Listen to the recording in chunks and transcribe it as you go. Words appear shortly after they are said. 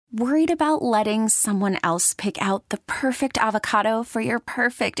Worried about letting someone else pick out the perfect avocado for your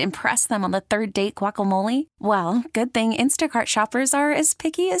perfect impress them on the third date guacamole? Well, good thing Instacart shoppers are as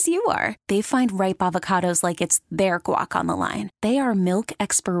picky as you are. They find ripe avocados like it's their guac on the line. They are milk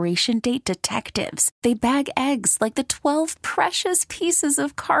expiration date detectives. They bag eggs like the 12 precious pieces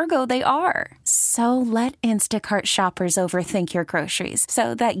of cargo they are. So let Instacart shoppers overthink your groceries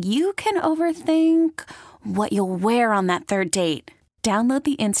so that you can overthink what you'll wear on that third date. Download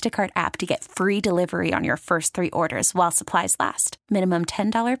the Instacart app to get free delivery on your first 3 orders while supplies last. Minimum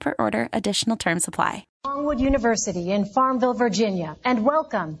 $10 per order. Additional terms apply. Longwood University in Farmville, Virginia, and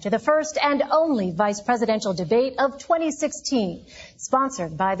welcome to the first and only vice presidential debate of 2016,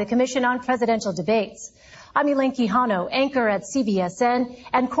 sponsored by the Commission on Presidential Debates. I'm Elaine Quijano, anchor at CBSN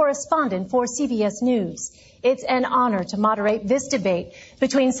and correspondent for CBS News. It's an honor to moderate this debate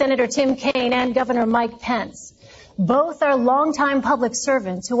between Senator Tim Kaine and Governor Mike Pence. Both are longtime public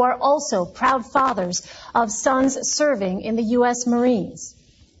servants who are also proud fathers of sons serving in the U.S. Marines.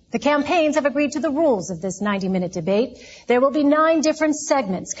 The campaigns have agreed to the rules of this 90-minute debate. There will be 9 different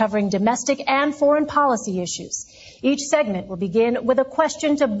segments covering domestic and foreign policy issues. Each segment will begin with a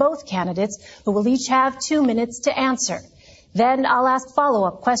question to both candidates, who will each have 2 minutes to answer. Then I'll ask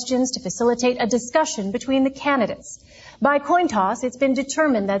follow-up questions to facilitate a discussion between the candidates. By coin toss, it's been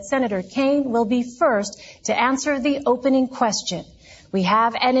determined that Senator Kaine will be first to answer the opening question. We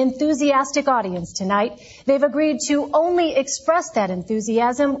have an enthusiastic audience tonight. They've agreed to only express that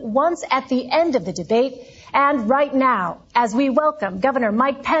enthusiasm once at the end of the debate, and right now, as we welcome Governor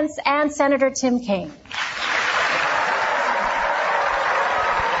Mike Pence and Senator Tim Kaine.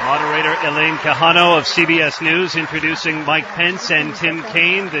 Moderator Elaine Quijano of CBS News introducing Mike Pence and Tim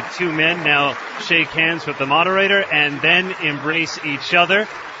Kaine. The two men now shake hands with the moderator and then embrace each other,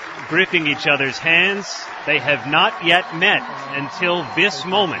 gripping each other's hands. They have not yet met until this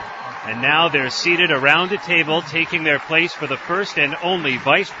moment. And now they're seated around a table, taking their place for the first and only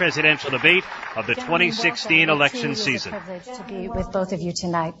vice presidential debate of the 2016 election season. It's a privilege to be with both of you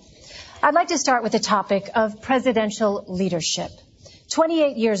tonight. I'd like to start with the topic of presidential leadership.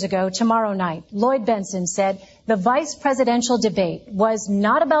 28 years ago, tomorrow night, Lloyd Bentsen said the vice presidential debate was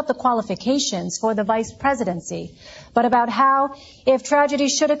not about the qualifications for the vice presidency, but about how, if tragedy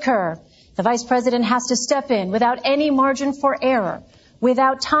should occur, the vice president has to step in without any margin for error,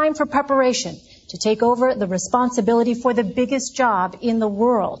 without time for preparation, to take over the responsibility for the biggest job in the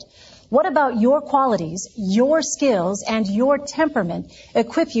world. What about your qualities, your skills, and your temperament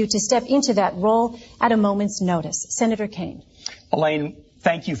equip you to step into that role at a moment's notice? Senator Kaine. Elaine,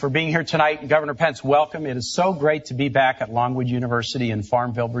 thank you for being here tonight. Governor Pence, welcome. It is so great to be back at Longwood University in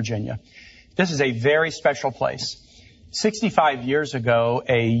Farmville, Virginia. This is a very special place. 65 years ago,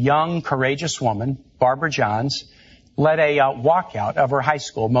 a young, courageous woman, Barbara Johns, led a walkout of her high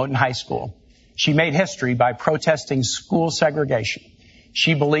school, Moton High School. She made history by protesting school segregation.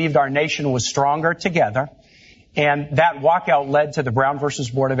 She believed our nation was stronger together, and that walkout led to the Brown versus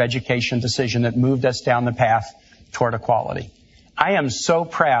Board of Education decision that moved us down the path toward equality. I am so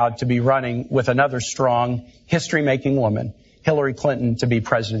proud to be running with another strong, history-making woman, Hillary Clinton, to be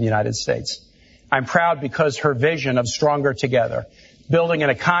President of the United States. I'm proud because her vision of stronger together, building an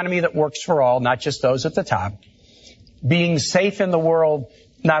economy that works for all, not just those at the top, being safe in the world,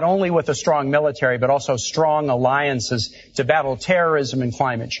 not only with a strong military, but also strong alliances to battle terrorism and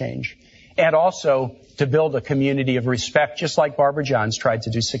climate change, and also to build a community of respect, just like Barbara Johns tried to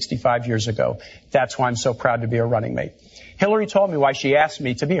do 65 years ago. That's why I'm so proud to be her running mate. Hillary told me why she asked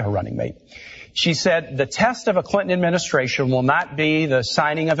me to be her running mate. She said, the test of a Clinton administration will not be the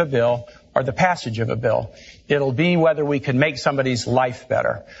signing of a bill or the passage of a bill. It'll be whether we can make somebody's life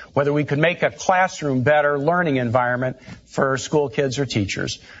better, whether we can make a classroom better learning environment for school kids or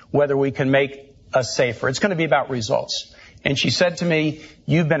teachers, whether we can make us safer. It's going to be about results. And she said to me,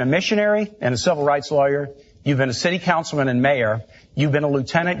 you've been a missionary and a civil rights lawyer. You've been a city councilman and mayor. You've been a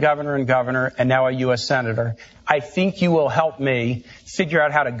lieutenant governor and now a U.S. senator. I think you will help me figure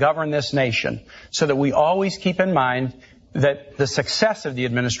out how to govern this nation so that we always keep in mind that the success of the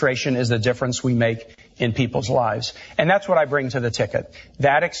administration is the difference we make in people's lives. And that's what I bring to the ticket,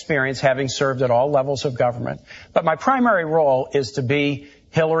 that experience having served at all levels of government. But my primary role is to be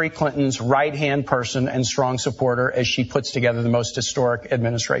Hillary Clinton's right-hand person and strong supporter as she puts together the most historic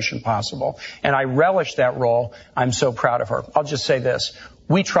administration possible. And I relish that role. I'm so proud of her. I'll just say this.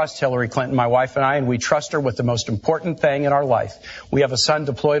 We trust Hillary Clinton, my wife and I, and we trust her with the most important thing in our life. We have a son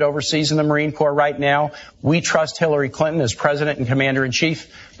deployed overseas in the Marine Corps right now. We trust Hillary Clinton as President and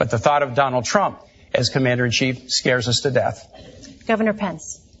Commander-in-Chief, but the thought of Donald Trump as Commander-in-Chief scares us to death. Governor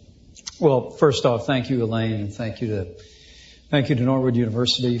Pence. Well, first off, thank you, Elaine, and thank you to Thank you to Norwood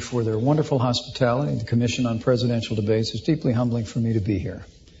University for their wonderful hospitality. The Commission on Presidential Debates. It's deeply humbling for me to be here.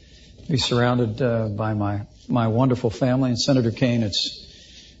 To be surrounded by my wonderful family. And Senator Kaine,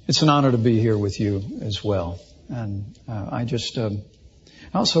 it's an honor to be here with you as well. And I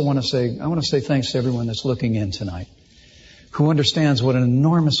also want to say thanks to everyone that's looking in tonight, who understands what an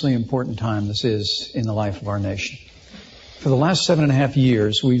enormously important time this is in the life of our nation. For the last 7.5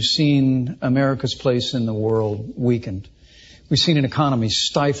 years, we've seen America's place in the world weakened. We've seen an economy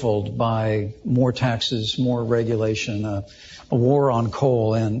stifled by more taxes, more regulation, a war on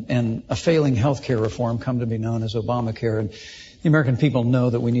coal, and a failing health care reform come to be known as Obamacare. And the American people know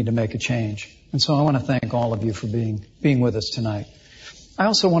that we need to make a change. And so I want to thank all of you for being with us tonight. I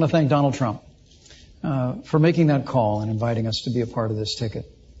also want to thank Donald Trump for making that call and inviting us to be a part of this ticket.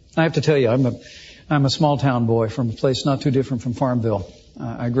 I have to tell you, I'm a small town boy from a place not too different from Farmville.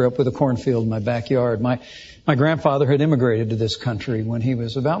 I grew up with a cornfield in my backyard. My grandfather had immigrated to this country when he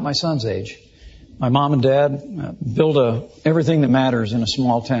was about my son's age. My mom and dad built everything that matters in a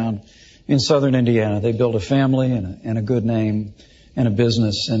small town in southern Indiana. They built a family and a good name and a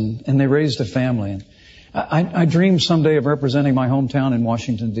business, and they raised a family. And I dreamed someday of representing my hometown in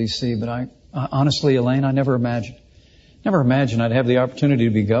Washington, D.C., but honestly, Elaine, I never imagined I'd have the opportunity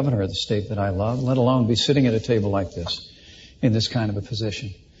to be governor of the state that I love, let alone be sitting at a table like this in this kind of a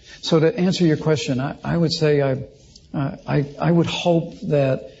position. So to answer your question, I would say I would hope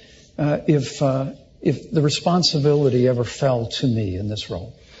that if the responsibility ever fell to me in this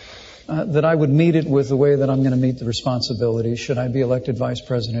role, that I would meet it with the way that I'm going to meet the responsibility should I be elected Vice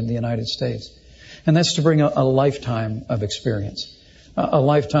President of the United States. And that's to bring a lifetime of experience, a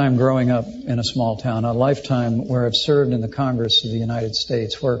lifetime growing up in a small town, a lifetime where I've served in the Congress of the United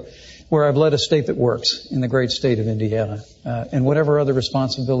States, where I've led a state that works in the great state of Indiana. And whatever other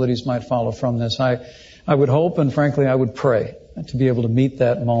responsibilities might follow from this, I would hope and frankly I would pray to be able to meet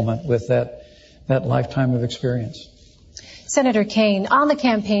that moment with that lifetime of experience. Senator Kaine, on the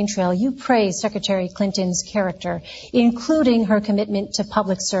campaign trail, you praised Secretary Clinton's character, including her commitment to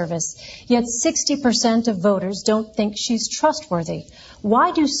public service. Yet 60% of voters don't think she's trustworthy.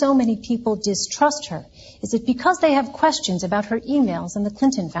 Why do so many people distrust her? Is it because they have questions about her emails and the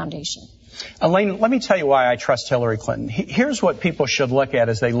Clinton Foundation? Elaine, let me tell you why I trust Hillary Clinton. Here's what people should look at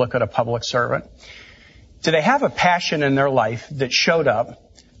as they look at a public servant. Do they have a passion in their life that showed up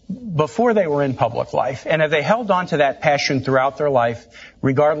before they were in public life? And have they held on to that passion throughout their life,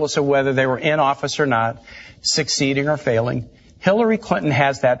 regardless of whether they were in office or not, succeeding or failing? Hillary Clinton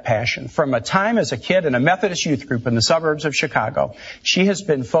has that passion. From a time as a kid in a Methodist youth group in the suburbs of Chicago, she has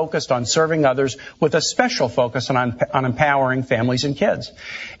been focused on serving others with a special focus on empowering families and kids.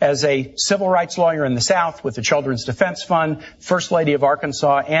 As a civil rights lawyer in the South with the Children's Defense Fund, First Lady of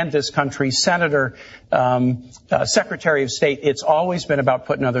Arkansas and this country's Senator, Secretary of State, it's always been about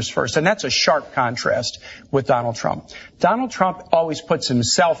putting others first. And that's a sharp contrast with Donald Trump. Donald Trump always puts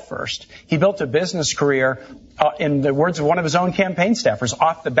himself first. He built a business career, in the words of one of his own campaign staffers,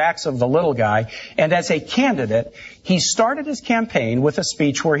 off the backs of the little guy. And as a candidate, he started his campaign with a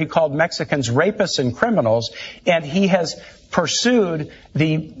speech where he called Mexicans rapists and criminals, and he has pursued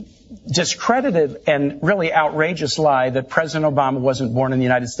the discredited and really outrageous lie that President Obama wasn't born in the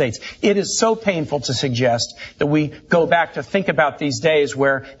United States. It is so painful to suggest that we go back to think about these days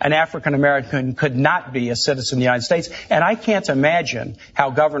where an African American could not be a citizen of the United States. And I can't imagine how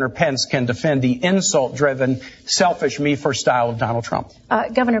Governor Pence can defend the insult-driven, selfish, me-first style of Donald Trump.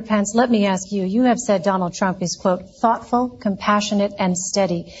 Governor Pence, let me ask you. You have said Donald Trump is, quote, thoughtful, compassionate, and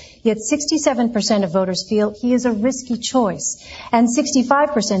steady. Yet 67% of voters feel he is a risky choice, and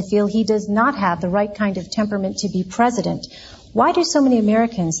 65% feel he does not have the right kind of temperament to be president. Why do so many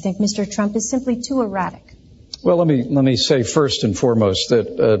Americans think Mr. Trump is simply too erratic? Well, let me say first and foremost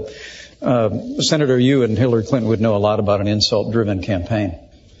that Senator, you and Hillary Clinton would know a lot about an insult-driven campaign.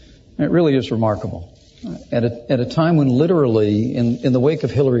 It really is remarkable. At a time when literally, in the wake of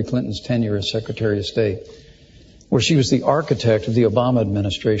Hillary Clinton's tenure as Secretary of State, where she was the architect of the Obama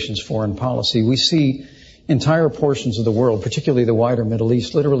administration's foreign policy, we see entire portions of the world, particularly the wider Middle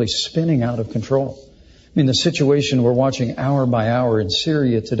East, literally spinning out of control. I mean, the situation we're watching hour by hour in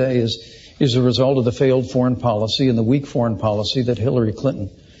Syria today is a result of the failed foreign policy and the weak foreign policy that Hillary Clinton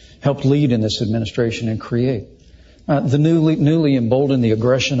helped lead in this administration and create. The newly emboldened the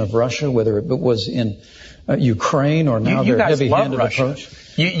aggression of Russia, whether it was in Ukraine, or now their heavy-handed approach.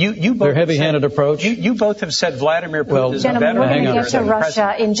 You both their heavy-handed approach. You both have said Vladimir Putin is a better gentlemen, we're going to get to Russia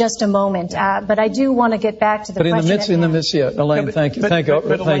president. in just a moment, but I do want to get back to the question. In the midst, Elaine, thank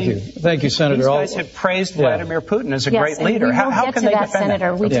you, Senator. These guys have praised Vladimir Putin as a great leader. We will How get can to they that, defend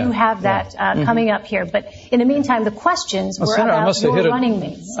Senator. that? We do have that coming up here, but in the meantime, the questions were Senator, about your running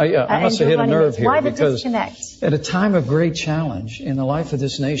mates. I must have hit a nerve here. Why the because disconnect? At a time of great challenge in the life of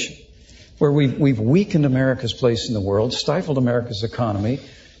this nation, where we've weakened America's place in the world, stifled America's economy,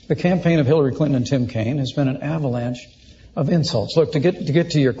 the campaign of Hillary Clinton and Tim Kaine has been an avalanche of insults. Look, to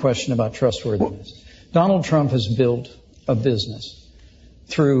get to your question about trustworthiness, Donald Trump has built a business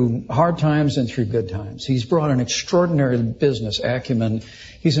through hard times and through good times. He's brought an extraordinary business acumen.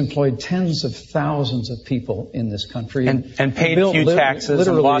 He's employed tens of thousands of people in this country. And paid few taxes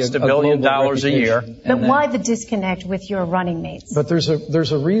and lost $1 billion a year. But why the disconnect with your running mates? But there's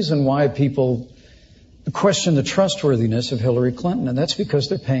a reason why people question the trustworthiness of Hillary Clinton, and that's because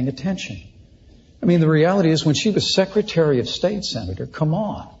they're paying attention. I mean, the reality is when she was Secretary of State, Senator, come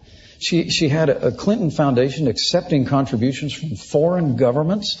on. She had a Clinton Foundation accepting contributions from foreign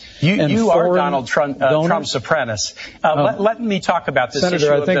governments. You are Donald Trump's apprentice. Let me talk about this Senator,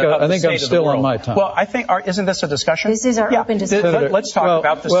 issue. Senator, I think I'm still on my time. Well, isn't this a discussion? This is our open discussion. Let's talk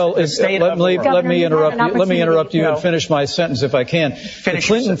about the state of the world. Let me interrupt you and finish my sentence if I can. The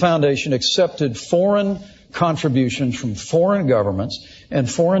Clinton Foundation accepted foreign contributions from foreign governments and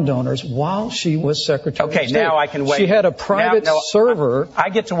foreign donors while she was Secretary of State. Okay, now I can weigh in. She had a private server I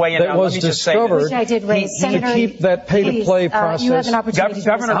get to weigh in that now. was discovered to keep that pay-to-play process you have an opportunity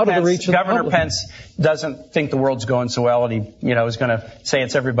out of the reach of the Governor public. Pence doesn't think the world's going so well, and he, is going to say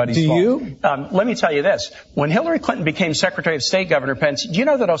it's everybody's fault. Do you? Let me tell you this. When Hillary Clinton became Secretary of State, Governor Pence, do you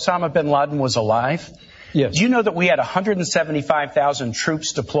know that Osama bin Laden was alive? Yes. Do you know that we had 175,000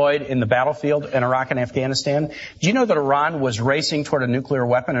 troops deployed in the battlefield in Iraq and Afghanistan? Do you know that Iran was racing toward a nuclear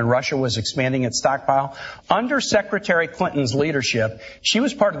weapon and Russia was expanding its stockpile? Under Secretary Clinton's leadership, she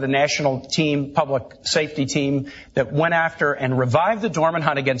was part of the national team, public safety team, that went after and revived the dormant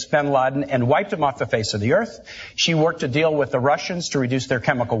hunt against bin Laden and wiped him off the face of the earth. She worked to deal with the Russians to reduce their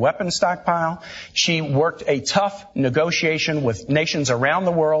chemical weapons stockpile. She worked a tough negotiation with nations around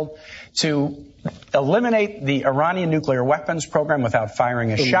the world to eliminate the Iranian nuclear weapons program without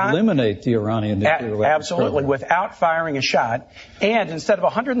firing a shot. Eliminate the Iranian nuclear weapons Absolutely, program. without firing a shot. And instead of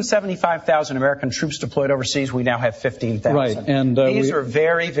 175,000 American troops deployed overseas, we now have 15,000. Right, and these are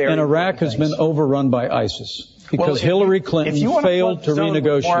very, very. And Iraq has been overrun by ISIS. Because Hillary Clinton failed to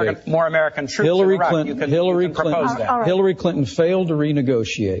renegotiate. More American troops in Iraq, you can propose that. Hillary Clinton failed to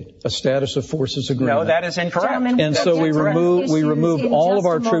renegotiate a status of forces agreement. No, that is incorrect. And so we removed all of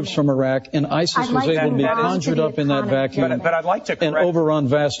our troops from Iraq, and ISIS was able to be conjured up in that vacuum but I'd like to correct and overrun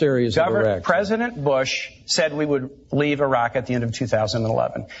vast areas of Iraq. President Bush said we would leave Iraq at the end of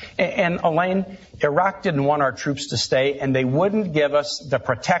 2011. And Elaine, Iraq didn't want our troops to stay, and they wouldn't give us the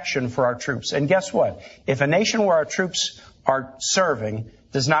protection for our troops. And guess what? If a nation where our troops are serving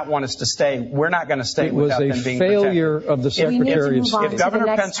does not want us to stay, we're not going to stay without them being protected. It was a failure of the Secretary of State. If Governor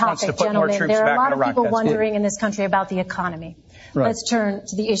Pence wants to put more troops back in Iraq, there are a lot of people wondering in this country about the economy. Right. Let's turn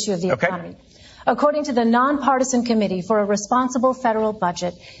to the issue of the economy. According to the Nonpartisan Committee for a Responsible Federal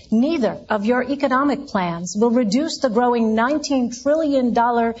Budget, neither of your economic plans will reduce the growing $19 trillion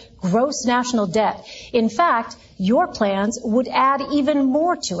gross national debt. In fact, your plans would add even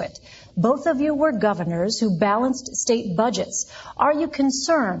more to it. Both of you were governors who balanced state budgets. Are you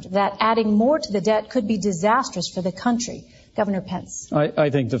concerned that adding more to the debt could be disastrous for the country? Governor Pence.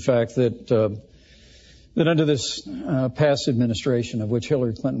 I think the fact that under this past administration, of which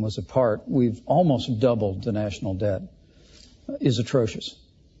Hillary Clinton was a part, we've almost doubled the national debt, is atrocious.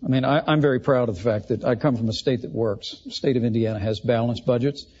 I mean, I'm very proud of the fact that I come from a state that works. The state of Indiana has balanced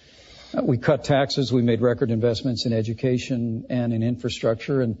budgets. We cut taxes. We made record investments in education and in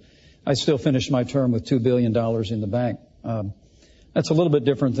infrastructure. And I still finished my term with $2 billion in the bank. That's a little bit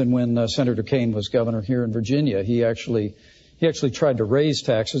different than when Senator Kaine was governor here in Virginia. He actually tried to raise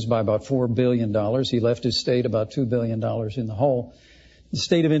taxes by about $4 billion. He left his state about $2 billion in the hole. The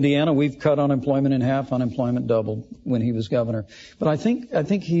state of Indiana, we've cut unemployment in half, unemployment doubled when he was governor. But I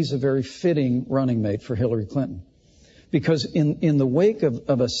think he's a very fitting running mate for Hillary Clinton. Because in the wake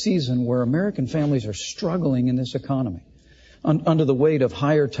of a season where American families are struggling in this economy, under the weight of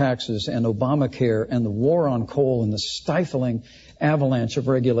higher taxes and Obamacare and the war on coal and the stifling avalanche of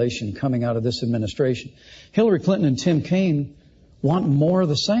regulation coming out of this administration, Hillary Clinton and Tim Kaine want more of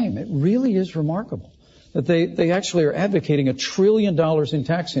the same. It really is remarkable that they actually are advocating $1 trillion in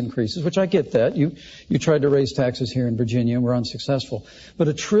tax increases, which I get that. You tried to raise taxes here in Virginia and were unsuccessful. But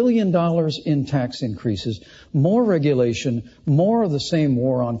 $1 trillion in tax increases, more regulation, more of the same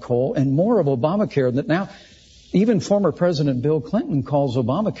war on coal, and more of Obamacare that now even former President Bill Clinton calls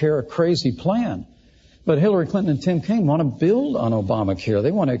Obamacare a crazy plan. But Hillary Clinton and Tim Kaine want to build on Obamacare.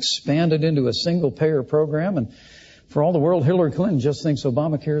 They want to expand it into a single-payer program. And for all the world, Hillary Clinton just thinks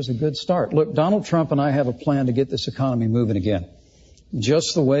Obamacare is a good start. Look, Donald Trump and I have a plan to get this economy moving again.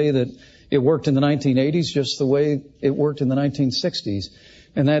 Just the way that it worked in the 1980s, just the way it worked in the 1960s.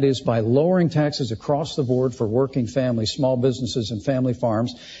 And that is by lowering taxes across the board for working families, small businesses, and family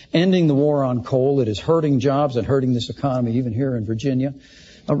farms, ending the war on coal that is hurting jobs and hurting this economy, even here in Virginia.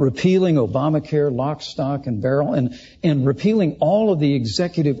 Repealing Obamacare, lock, stock, and barrel, and repealing all of the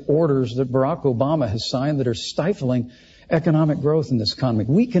executive orders that Barack Obama has signed that are stifling economic growth in this economy.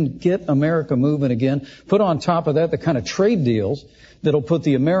 We can get America moving again. Put on top of that the kind of trade deals that'll put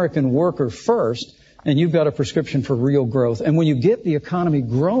the American worker first, and you've got a prescription for real growth. And when you get the economy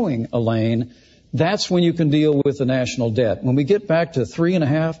growing, Elaine, that's when you can deal with the national debt. When we get back to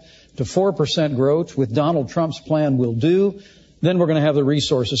 3.5% to 4% growth, with Donald Trump's plan will do, then we're going to have the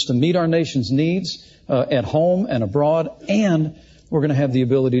resources to meet our nation's needs at home and abroad, and we're going to have the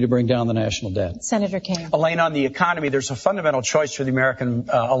ability to bring down the national debt. Senator Kaine. Elaine, on the economy, there's a fundamental choice for the American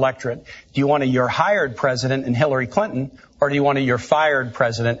electorate. Do you want a you're hired president in Hillary Clinton, or do you want a you're fired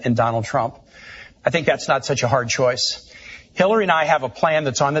president in Donald Trump? I think that's not such a hard choice. Hillary and I have a plan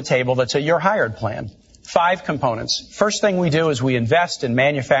that's on the table that's a you're hired plan. 5 components. First thing we do is we invest in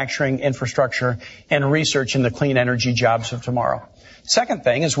manufacturing, infrastructure, and research in the clean energy jobs of tomorrow. Second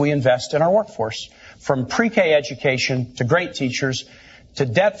thing is we invest in our workforce, from pre-K education to great teachers to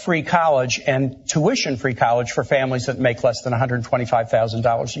debt-free college and tuition-free college for families that make less than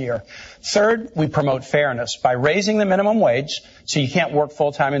 $125,000 a year. Third, we promote fairness by raising the minimum wage so you can't work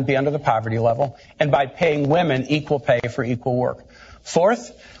full-time and be under the poverty level, and by paying women equal pay for equal work.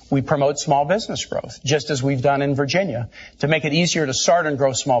 Fourth, we promote small business growth, just as we've done in Virginia. To make it easier to start and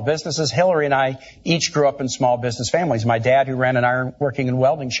grow small businesses, Hillary and I each grew up in small business families. My dad, who ran an iron working and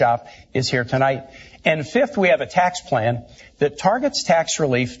welding shop, is here tonight. And fifth, we have a tax plan that targets tax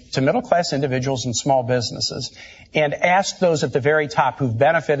relief to middle-class individuals and small businesses and asks those at the very top who've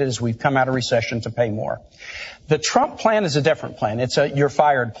benefited as we've come out of recession to pay more. The Trump plan is a different plan. It's a you're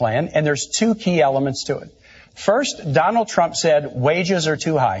fired plan, and there's 2 key elements to it. First, Donald Trump said wages are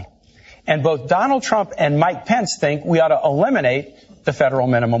too high. And both Donald Trump and Mike Pence think we ought to eliminate the federal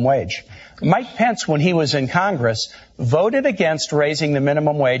minimum wage. Mike Pence, when he was in Congress, voted against raising the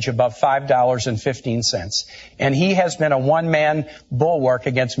minimum wage above $5.15. And he has been a one-man bulwark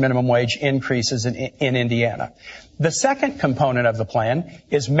against minimum wage increases in Indiana. The second component of the plan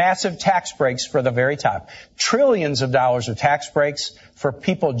is massive tax breaks for the very top. Trillions of dollars of tax breaks for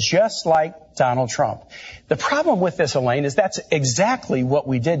people just like Donald Trump. The problem with this, Elaine, is that's exactly what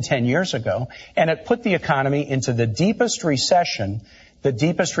we did 10 years ago, and it put the economy into the deepest recession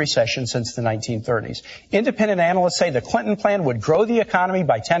since the 1930s. Independent analysts say the Clinton plan would grow the economy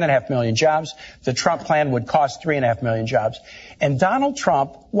by 10.5 million jobs. The Trump plan would cost 3.5 million jobs. And Donald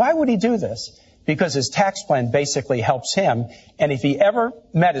Trump, why would he do this? Because his tax plan basically helps him. And if he ever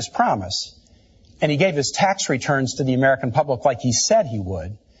met his promise, and he gave his tax returns to the American public like he said he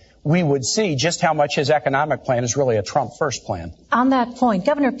would, we would see just how much his economic plan is really a Trump first plan. On that point,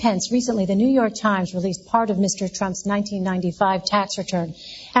 Governor Pence, recently the New York Times released part of Mr. Trump's 1995 tax return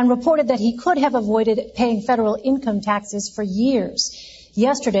and reported that he could have avoided paying federal income taxes for years.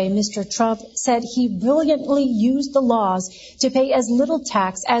 Yesterday, Mr. Trump said he brilliantly used the laws to pay as little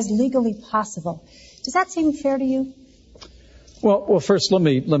tax as legally possible. Does that seem fair to you? Well, first, let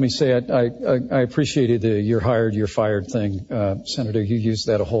me say I appreciated the you're hired, you're fired thing. Senator, you used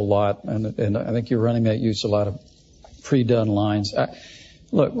that a whole lot, and I think your running mate used a lot of pre-done lines.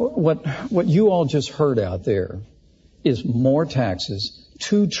 Look, what you all just heard out there is more taxes,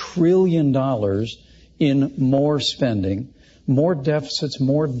 $2 trillion in more spending, more deficits,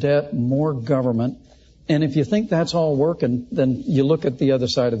 more debt, more government. And if you think that's all working, then you look at the other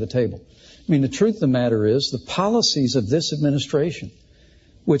side of the table. I mean, the truth of the matter is the policies of this administration,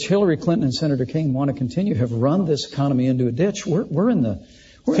 which Hillary Clinton and Senator Kaine want to continue, have run this economy into a ditch. We're in the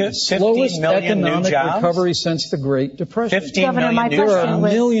slowest economic recovery since the Great Depression. 15 million new There are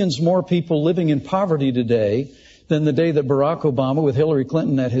jobs. millions more people living in poverty today than the day that Barack Obama, with Hillary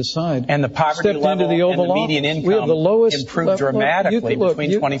Clinton at his side, And the poverty stepped level into the and Oval the median Office. income We have the lowest improved dramatically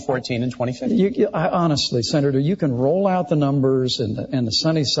between 2014 and 2015. Honestly, Senator, you can roll out the numbers and the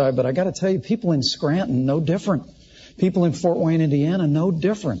sunny side, but I got to tell you, people in Scranton, no different. People in Fort Wayne, Indiana, no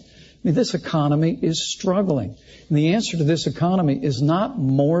different. mean, this economy is struggling. And the answer to this economy is not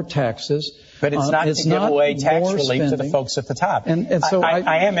more taxes. But it's not to give away tax relief to the folks at the top. And so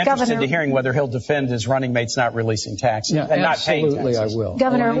I am interested Governor, to hearing whether he'll defend his running mates not releasing taxes and not paying taxes. Absolutely, I will.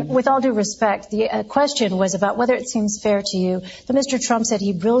 Governor, with all due respect, the question was about whether it seems fair to you that Mr. Trump said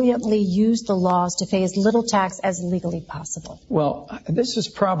he brilliantly used the laws to pay as little tax as legally possible. Well, this is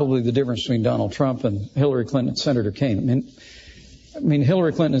probably the difference between Donald Trump and Hillary Clinton and Senator Kaine. I mean,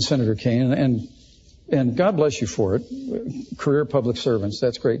 Hillary Clinton and Senator Kaine, and God bless you for it, career public servants,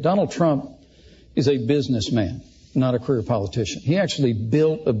 that's great. Donald Trump is a businessman, not a career politician. He actually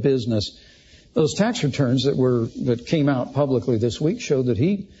built a business. Those tax returns that came out publicly this week showed that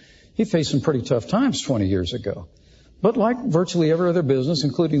he faced some pretty tough times 20 years ago. But like virtually every other business,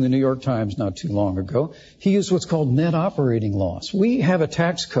 including the New York Times not too long ago, he used what's called net operating loss. We have a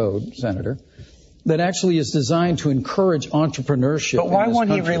tax code, Senator, that actually is designed to encourage entrepreneurship. But why won't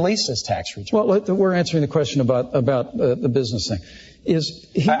he release his tax return? Well, we're answering the question about the business thing.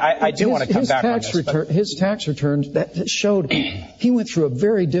 I do want to come back on this. His tax returns that showed he went through a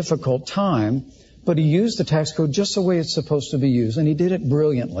very difficult time, but he used the tax code just the way it's supposed to be used, and he did it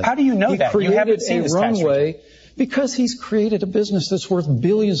brilliantly. How do you know that? You haven't seen his tax return. Because he's created a business that's worth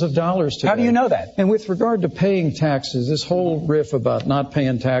billions of dollars today. How do you know that? And with regard to paying taxes, this whole riff about not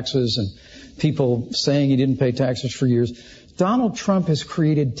paying taxes and people saying he didn't pay taxes for years, Donald Trump has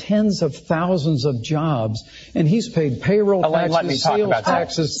created tens of thousands of jobs, and he's paid payroll taxes, sales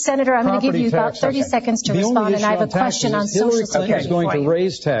taxes, Senator, I'm going to give you about 30 seconds to respond, and I have a question on Social Security. Hillary Clinton is going to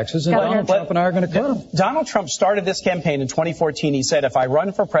raise taxes, and Donald Trump and I are going to cut them. Donald Trump started this campaign in 2014. He said, if I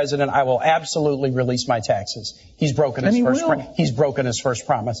run for president, I will absolutely release my taxes. He's broken his first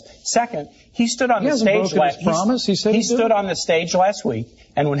promise. Second, he stood on the stage last week,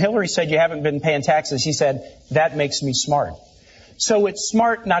 and when Hillary said you haven't been paying taxes, he said, that makes me smart. So it's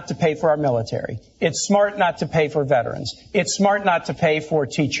smart not to pay for our military. It's smart not to pay for veterans. It's smart not to pay for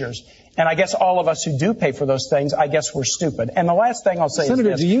teachers. And I guess all of us who do pay for those things, I guess we're stupid. And the last thing I'll say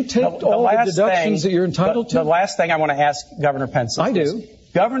Senator, is this. do you take all the deductions that you're entitled to? The last thing I want to ask Governor Pence is I do. This.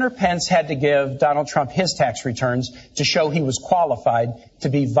 Governor Pence had to give Donald Trump his tax returns to show he was qualified to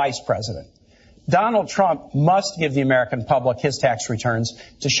be vice president. Donald Trump must give the American public his tax returns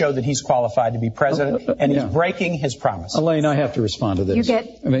to show that he's qualified to be president, and he's breaking his promise. Elaine, I have to respond to this. You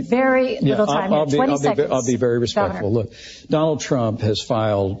get very little time. 20 seconds. I'll be very respectful. Governor. Look, Donald Trump has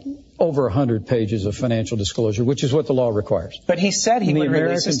filed over 100 pages of financial disclosure, which is what the law requires. But he said he would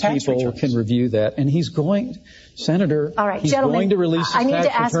release his tax returns. The American people can review that, and he's going, Senator, all right, he's gentlemen, going to release his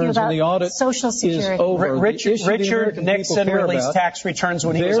tax returns when the audit Social Security. is over. Richard Nixon released tax returns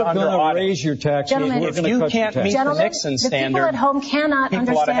when he was under audit. They're going to raise your taxes. Gentlemen, if you can't meet the Nixon standard, the people at home cannot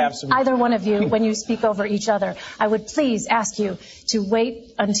understand either one of you when you speak over each other. I would please ask you to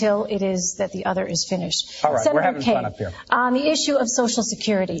wait until it is that the other is finished. All right, Senator we're having Kaine, fun up here. On the issue of Social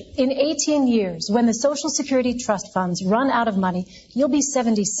Security, in 18 years, when the Social Security trust funds run out of money, you'll be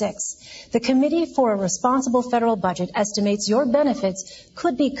 76. The Committee for a Responsible Federal Budget estimates your benefits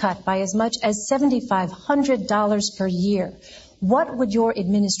could be cut by as much as $7,500 per year. What would your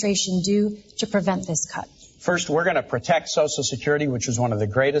administration do to prevent this cut? First, we're going to protect Social Security, which was one of the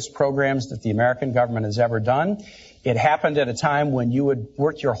greatest programs that the American government has ever done. It happened at a time when you would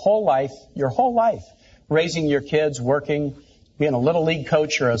work your whole life, raising your kids, working, being a little league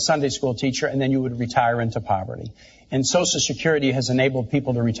coach or a Sunday school teacher, and then you would retire into poverty. And Social Security has enabled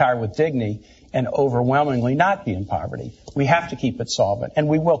people to retire with dignity and overwhelmingly not be in poverty. We have to keep it solvent, and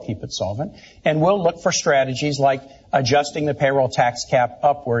we will keep it solvent. And we'll look for strategies like adjusting the payroll tax cap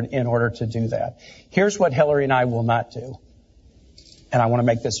upward in order to do that. Here's what Hillary and I will not do. And I want to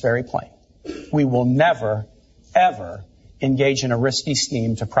make this very plain. We will never, ever engage in a risky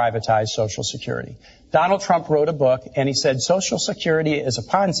scheme to privatize Social Security. Donald Trump wrote a book, and he said Social Security is a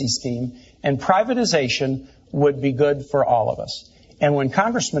Ponzi scheme, and privatization would be good for all of us. And when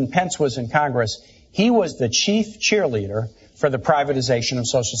Congressman Pence was in Congress, he was the chief cheerleader for the privatization of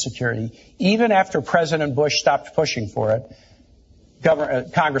Social Security. Even after President Bush stopped pushing for it,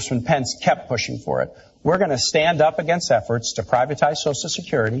 Congressman Pence kept pushing for it. We're going to stand up against efforts to privatize Social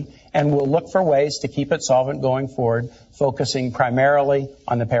Security, and we'll look for ways to keep it solvent going forward, focusing primarily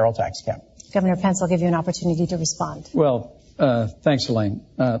on the payroll tax cap. Governor Pence, I'll give you an opportunity to respond. Well, thanks, Elaine.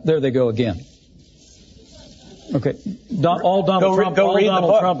 There they go again. Okay. All Donald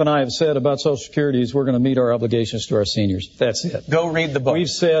Trump and I have said about Social Security is we're going to meet our obligations to our seniors. That's it. Go read the book. We've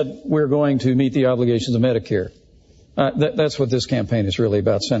said we're going to meet the obligations of Medicare. That's what this campaign is really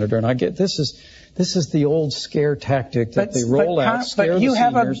about, Senator. And I get this is the old scare tactic that they roll out. But you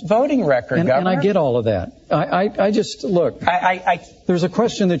have a voting record, Governor. And I get all of that. I just look. There's a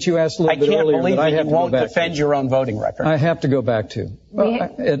question that you asked a little bit earlier. I can't believe that you won't defend your own voting record. I have to go back to.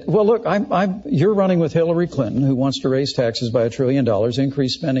 Well, look, you're running with Hillary Clinton, who wants to raise taxes by $1 trillion,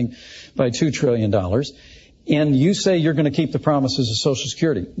 increase spending by $2 trillion. And you say you're going to keep the promises of Social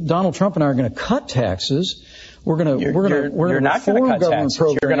Security. Donald Trump and I are going to cut taxes. We're going to reform government programs.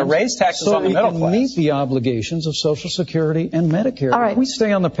 You're going to raise taxes on the middle class. So we can meet the obligations of Social Security and Medicare. All right. If we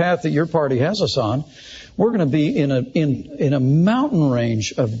stay on the path that your party has us on, we're going to be in a mountain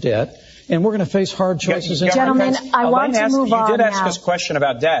range of debt, and we're going to face hard choices. Gentlemen, I want to move on now. You did ask us a question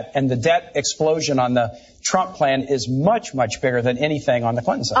about debt, and the debt explosion on the Trump plan is much, much bigger than anything on the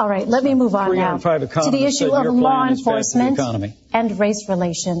Clinton side. All right, let me move on now to the issue of law enforcement and race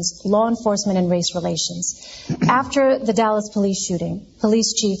relations. Law enforcement and race relations. After the Dallas police shooting,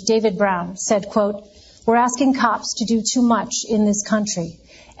 Police Chief David Brown said, quote, "We're asking cops to do too much in this country.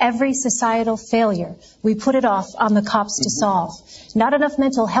 Every societal failure, we put it off on the cops to solve. Not enough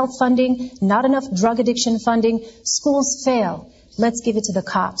mental health funding, not enough drug addiction funding. Schools fail. Let's give it to the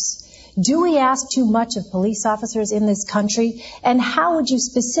cops." Do we ask too much of police officers in this country? And how would you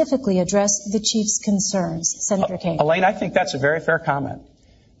specifically address the chief's concerns, Senator Kaine? Elaine, I think that's a very fair comment.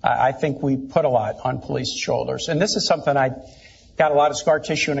 I think we put a lot on police shoulders. And this is something I got a lot of scar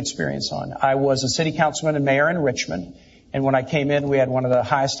tissue and experience on. I was a city councilman and mayor in Richmond. And when I came in, we had one of the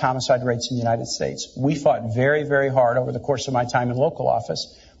highest homicide rates in the United States. We fought very, very hard over the course of my time in local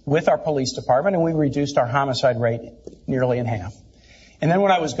office with our police department, and we reduced our homicide rate nearly in half. And then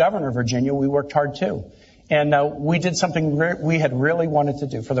when I was governor of Virginia, we worked hard too. And we did something we had really wanted to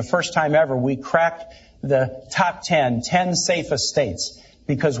do. For the first time ever, we cracked the top 10 safest states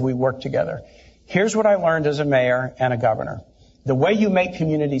because we worked together. Here's what I learned as a mayor and a governor. The way you make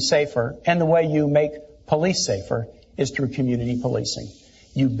communities safer and the way you make police safer is through community policing.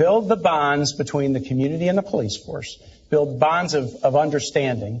 You build the bonds between the community and the police force, build bonds of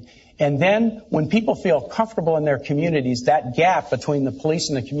understanding. And then when people feel comfortable in their communities, that gap between the police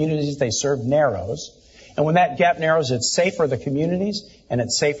and the communities they serve narrows. And when that gap narrows, it's safer for the communities and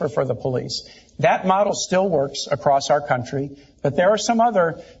it's safer for the police. That model still works across our country, but there are some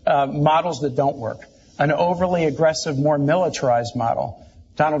other models that don't work. An overly aggressive, more militarized model.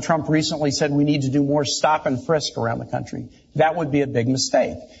 Donald Trump recently said we need to do more stop and frisk around the country. That would be a big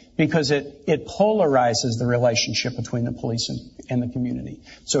mistake because it polarizes the relationship between the police and the community.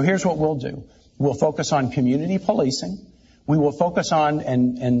 So here's what we'll do. We'll focus on community policing. We will focus on,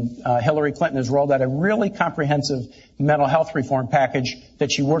 and Hillary Clinton has rolled out a really comprehensive mental health reform package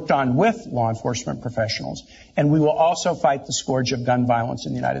that she worked on with law enforcement professionals. And we will also fight the scourge of gun violence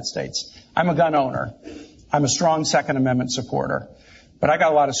in the United States. I'm a gun owner. I'm a strong Second Amendment supporter. But I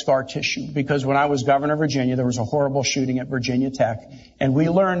got a lot of scar tissue because when I was governor of Virginia, there was a horrible shooting at Virginia Tech. And we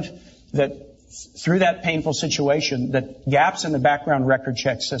learned that through that painful situation, that gaps in the background record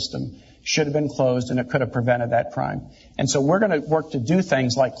check system should have been closed and it could have prevented that crime. And so we're going to work to do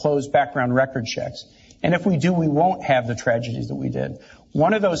things like close background record checks. And if we do, we won't have the tragedies that we did.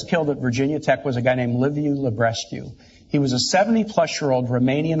 One of those killed at Virginia Tech was a guy named Liviu Librescu. He was a 70-plus-year-old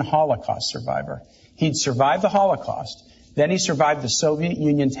Romanian Holocaust survivor. He'd survived the Holocaust. Then he survived the Soviet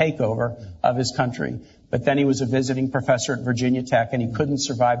Union takeover of his country. But then he was a visiting professor at Virginia Tech, and he couldn't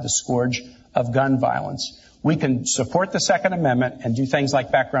survive the scourge of gun violence. We can support the Second Amendment and do things like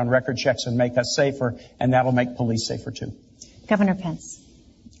background record checks and make us safer, and that'll make police safer, too. Governor Pence.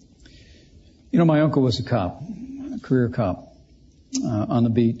 You know, my uncle was a cop, a career cop, on the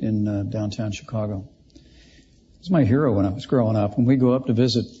beat in downtown Chicago. He was my hero when I was growing up. When we go up to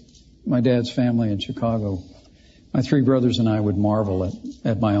visit my dad's family in Chicago, my three brothers and I would marvel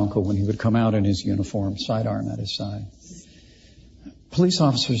at my uncle when he would come out in his uniform, sidearm at his side. Police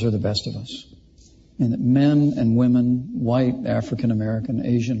officers are the best of us. And men and women, white, African American,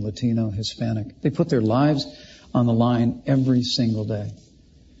 Asian, Latino, Hispanic, they put their lives on the line every single day.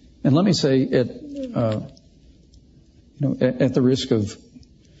 And let me say, at the risk of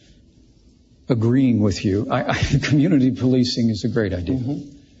agreeing with you, community policing is a great idea.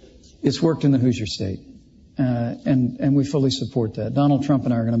 Mm-hmm. It's worked in the Hoosier State. And we fully support that. Donald Trump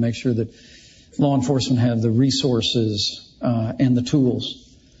and I are going to make sure that law enforcement have the resources and the tools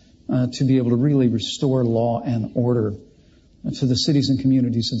to be able to really restore law and order to the cities and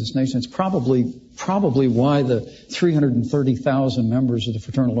communities of this nation. It's probably why the 330,000 members of the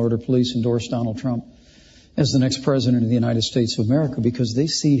Fraternal Order of Police endorsed Donald Trump as the next president of the United States of America, because they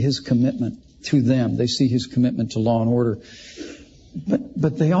see his commitment to them. They see his commitment to law and order.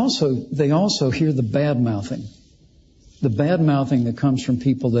 But they also hear the bad mouthing the bad-mouthing that comes from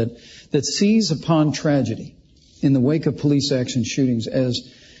people that seize upon tragedy in the wake of police action shootings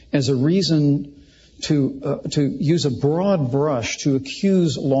as a reason to use a broad brush to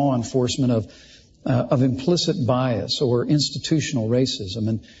accuse law enforcement of implicit bias or institutional racism.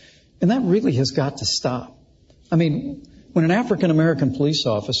 And that really has got to stop. I mean, when an African-American police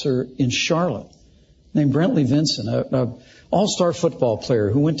officer in Charlotte named Brentley Vinson, an all-star football player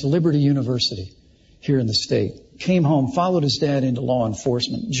who went to Liberty University here in the state, came home, followed his dad into law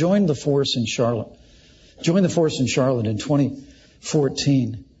enforcement, joined the force in Charlotte in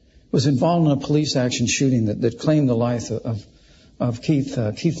 2014, was involved in a police action shooting that claimed the life of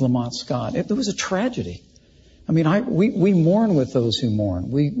Keith Lamont Scott. It was a tragedy. I mean, we mourn with those who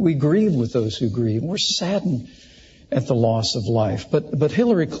mourn. We grieve with those who grieve. We're saddened at the loss of life. But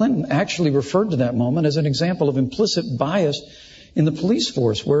Hillary Clinton actually referred to that moment as an example of implicit bias in the police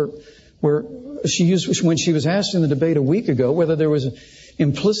force, where she used, when she was asked in the debate a week ago whether there was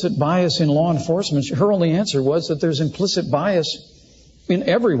implicit bias in law enforcement, her only answer was that there's implicit bias in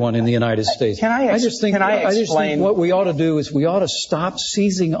everyone in the United States. I just think what we ought to do is we ought to stop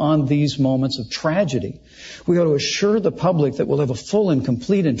seizing on these moments of tragedy. We ought to assure the public that we'll have a full and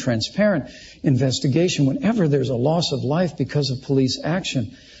complete and transparent investigation whenever there's a loss of life because of police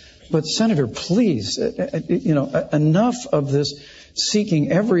action. But Senator, please, enough of this seeking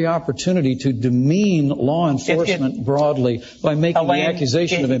every opportunity to demean law enforcement broadly by making the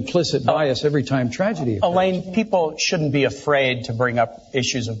accusation of implicit bias every time tragedy occurs. Elaine, people shouldn't be afraid to bring up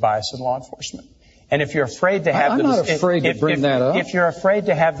issues of bias in law enforcement. And if you're afraid to have if you're afraid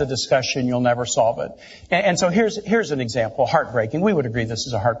to have the discussion, you'll never solve it. And so here's an example, heartbreaking. We would agree this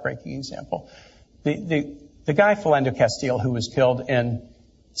is a heartbreaking example. The guy Philando Castile, who was killed in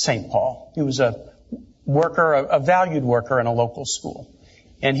St. Paul, he was a valued worker in a local school.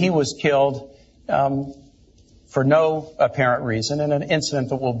 And he was killed for no apparent reason in an incident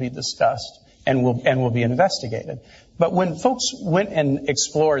that will be discussed and will be investigated. But when folks went and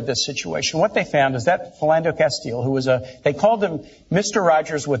explored this situation, what they found is that Philando Castile, who was they called him Mr.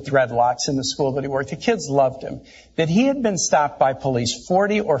 Rogers with dreadlocks in the school that he worked. The kids loved him. That he had been stopped by police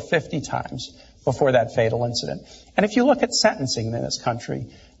 40 or 50 times before that fatal incident. And if you look at sentencing in this country,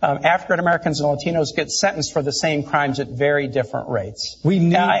 African Americans and Latinos get sentenced for the same crimes at very different rates. We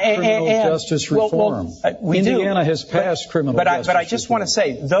need criminal justice reform. Indiana has passed criminal justice reform. But I just want to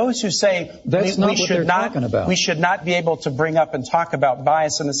say, those who say we should not be able to bring up and talk about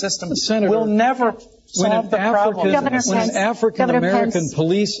bias in the system will never solve the problem. When an African American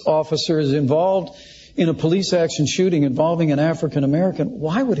police officer is involved in a police action shooting involving an African American,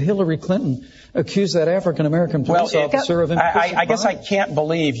 why would Hillary Clinton accuse that African American police officer of implicit bias? I guess I can't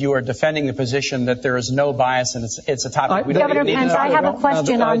believe you are defending the position that there is no bias and it's a topic. Governor Pence, I have a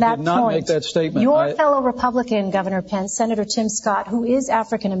question on that point. I did not make that statement. Your fellow Republican, Governor Pence, Senator Tim Scott, who is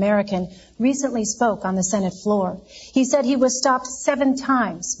African American, recently spoke on the Senate floor. He said he was stopped 7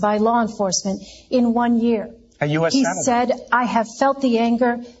 times by law enforcement in 1 year. He said, I have felt the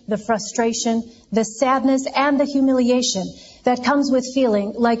anger, the frustration, the sadness, and the humiliation that comes with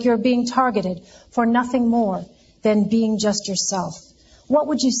feeling like you're being targeted for nothing more than being just yourself. What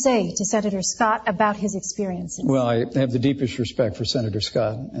would you say to Senator Scott about his experiences? Well, I have the deepest respect for Senator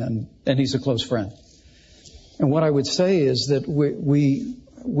Scott, and he's a close friend. And what I would say is that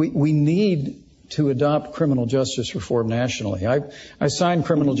we need to adopt criminal justice reform nationally. I signed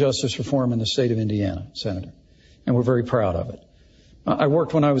criminal justice reform in the state of Indiana, Senator, and we're very proud of it. I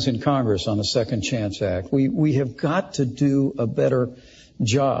worked when I was in Congress on the Second Chance Act. We have got to do a better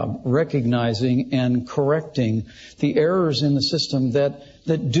job recognizing and correcting the errors in the system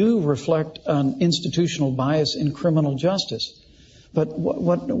that do reflect an institutional bias in criminal justice. But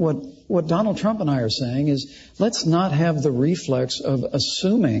what Donald Trump and I are saying is, let's not have the reflex of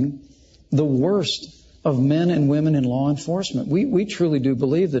assuming the worst of men and women in law enforcement. We truly do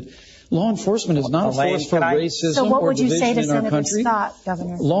believe that law enforcement is not a force for racism or division in our country. Scott,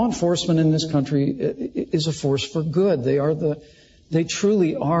 Governor? Law enforcement in this country is a force for good. They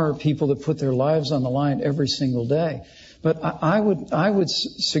truly are people that put their lives on the line every single day. But I would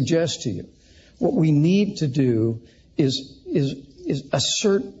suggest to you, what we need to do is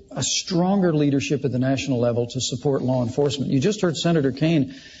assert a stronger leadership at the national level to support law enforcement. You just heard Senator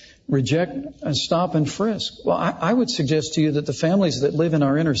Kaine reject a stop and frisk. Well, I would suggest to you that the families that live in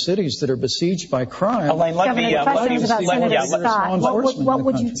our inner cities that are besieged by crime. Elaine, what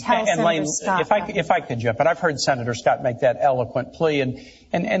would you tell Senator Scott? If I could jump, but I've heard Senator Scott make that eloquent plea.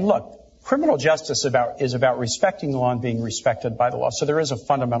 And look, criminal justice is about respecting the law and being respected by the law. So there is a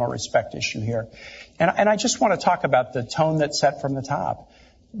fundamental respect issue here. And I just want to talk about the tone that's set from the top.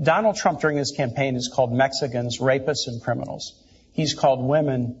 Donald Trump during his campaign has called Mexicans rapists and criminals. He's called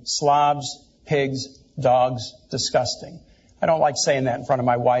women slobs, pigs, dogs, disgusting. I don't like saying that in front of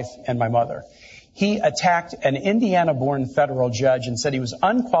my wife and my mother. He attacked an Indiana-born federal judge and said he was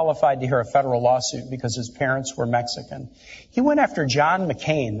unqualified to hear a federal lawsuit because his parents were Mexican. He went after John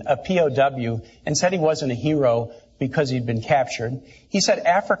McCain, a POW, and said he wasn't a hero because he'd been captured. He said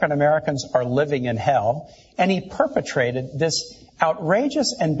African Americans are living in hell, and he perpetrated this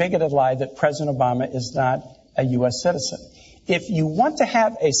outrageous and bigoted lie that President Obama is not a U.S. citizen. If you want to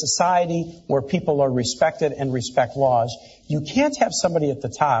have a society where people are respected and respect laws, you can't have somebody at the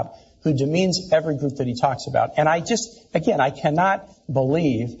top who demeans every group that he talks about. And I cannot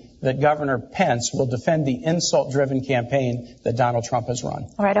believe that Governor Pence will defend the insult-driven campaign that Donald Trump has run.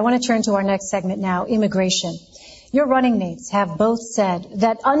 All right, I want to turn to our next segment now, immigration. Your running mates have both said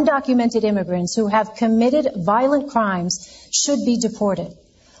that undocumented immigrants who have committed violent crimes should be deported.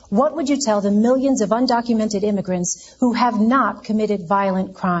 What would you tell the millions of undocumented immigrants who have not committed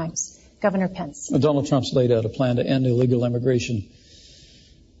violent crimes? Governor Pence. Donald Trump's laid out a plan to end illegal immigration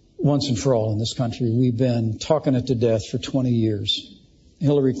once and for all in this country. We've been talking it to death for 20 years.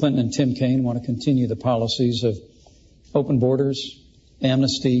 Hillary Clinton and Tim Kaine want to continue the policies of open borders,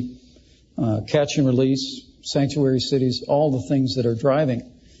 amnesty, catch and release, sanctuary cities, all the things that are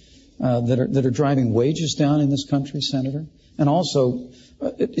driving wages down in this country, Senator. And also,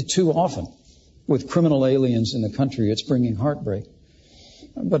 too often, with criminal aliens in the country, it's bringing heartbreak.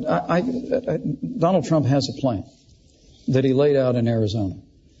 But Donald Trump has a plan that he laid out in Arizona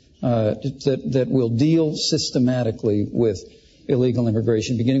that will deal systematically with illegal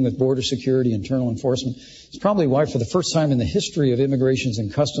immigration, beginning with border security, internal enforcement. It's probably why, for the first time in the history of Immigrations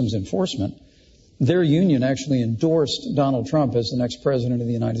and Customs Enforcement, their union actually endorsed Donald Trump as the next president of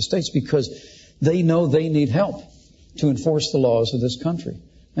the United States, because they know they need help to enforce the laws of this country.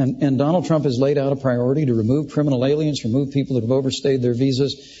 And Donald Trump has laid out a priority to remove criminal aliens, remove people that have overstayed their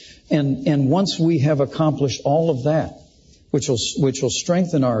visas. And once we have accomplished all of that, which will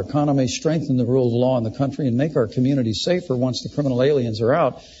strengthen our economy, strengthen the rule of law in the country, and make our communities safer once the criminal aliens are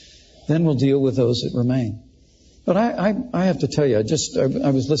out, then we'll deal with those that remain. But I have to tell you, I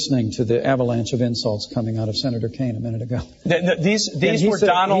was listening to the avalanche of insults coming out of Senator Kaine a minute ago. These were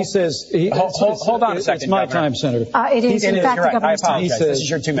Donald. He says, hold on a second. It's my time, Senator. It is, in fact, the governor's time. I apologize. This is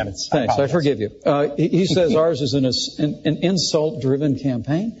your 2 minutes. Thanks. I forgive you. He says ours is an insult-driven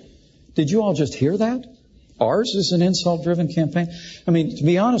campaign. Did you all just hear that? Ours is an insult-driven campaign. I mean, to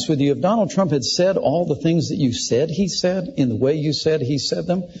be honest with you, if Donald Trump had said all the things that you said he said in the way you said he said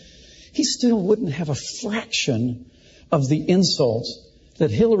them, he still wouldn't have a fraction of the insults that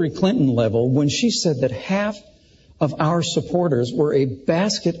Hillary Clinton leveled when she said that half of our supporters were a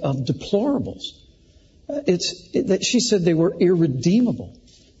basket of deplorables. She said they were irredeemable.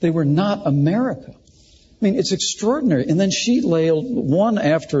 They were not America. I mean, it's extraordinary. And then she laid one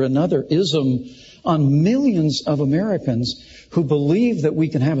after another ism on millions of Americans who believe that we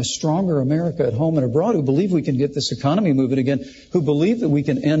can have a stronger America at home and abroad, who believe we can get this economy moving again, who believe that we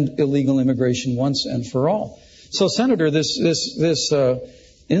can end illegal immigration once and for all. So, Senator, this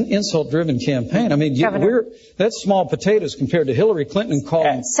insult-driven campaign, I mean, that's small potatoes compared to Hillary Clinton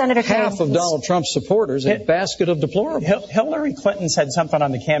calling half of Donald Trump's supporters a basket of deplorables. Hillary Clinton said something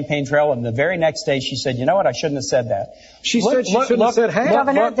on the campaign trail, and the very next day she said, you know what, I shouldn't have said that. She said she shouldn't have said half.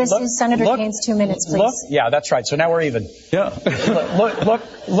 Governor, this is Senator Kaine's 2 minutes, please. Yeah, that's right. So now we're even. Yeah.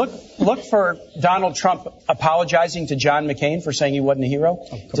 Look for Donald Trump apologizing to John McCain for saying he wasn't a hero.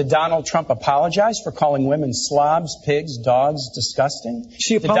 Did Donald Trump apologize for calling women slobs, pigs, dogs, disgusting?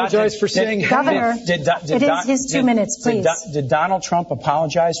 She apologized for saying... Governor, it is his 2 minutes, please. Did Donald Trump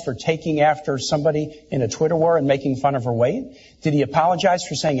apologize for taking after somebody in a Twitter war and making fun of her weight? Did he apologize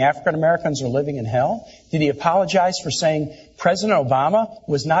for saying African Americans are living in hell? Did he apologize for saying President Obama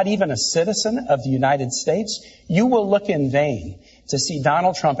was not even a citizen of the United States? You will look in vain to see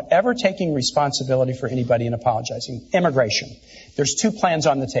Donald Trump ever taking responsibility for anybody and apologizing. Immigration. There's 2 plans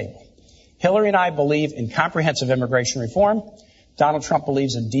on the table. Hillary and I believe in comprehensive immigration reform. Donald Trump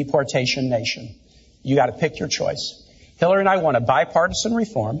believes in deportation nation. You got to pick your choice. Hillary and I want a bipartisan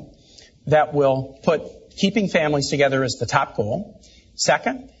reform that will put keeping families together as the top goal.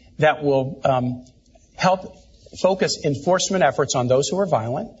 Second, that will help focus enforcement efforts on those who are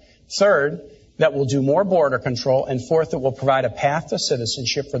violent. Third, that will do more border control. And fourth, that will provide a path to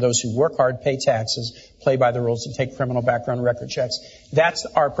citizenship for those who work hard, pay taxes, play by the rules, and take criminal background record checks. That's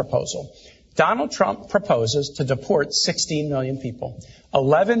our proposal. Donald Trump proposes to deport 16 million people,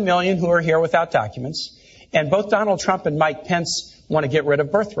 11 million who are here without documents. And both Donald Trump and Mike Pence want to get rid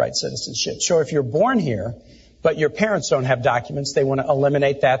of birthright citizenship. So if you're born here, but your parents don't have documents. They want to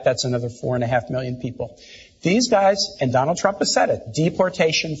eliminate that. That's another 4.5 million people. These guys, and Donald Trump has said it,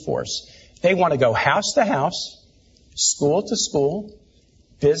 deportation force. They want to go house to house, school to school,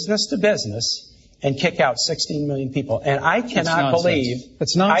 business to business, and kick out 16 million people. And I cannot believe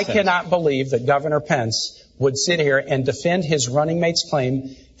that Governor Pence would sit here and defend his running mate's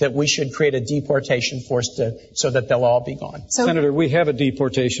claim that we should create a deportation force so that they'll all be gone. Senator, we have a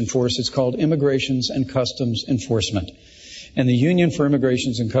deportation force. It's called Immigrations and Customs Enforcement. And the Union for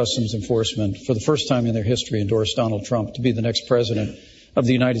Immigrations and Customs Enforcement, for the first time in their history, endorsed Donald Trump to be the next president of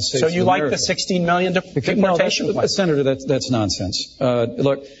the United States. So you like the 16 million deportation plan? Senator, that's nonsense.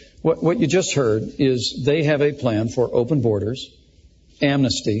 Look, what you just heard is they have a plan for open borders,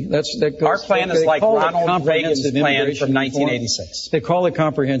 amnesty. Our plan is like Ronald Reagan's plan from 1986. They call it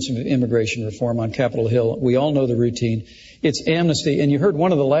comprehensive immigration reform on Capitol Hill. We all know the routine. It's amnesty. And you heard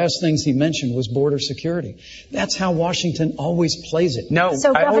one of the last things he mentioned was border security. That's how Washington always plays it. No,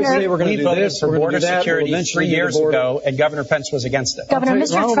 so I always say we're going to do voted this, for we're border do that, security 3 years ago, and Governor Pence was against it. Governor,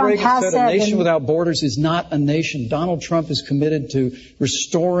 Mr. Ronald Trump Reagan has said a nation without borders is not a nation. Donald Trump is committed to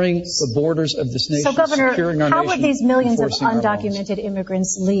restoring the borders of this nation, so, Governor, securing our how nation, would these millions of undocumented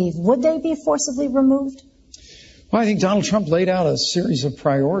immigrants leave? Would they be forcibly removed? Well, I think Donald Trump laid out a series of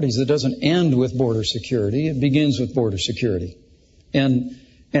priorities that doesn't end with border security. It begins with border security. And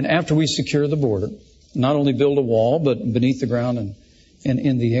after we secure the border, not only build a wall, but beneath the ground and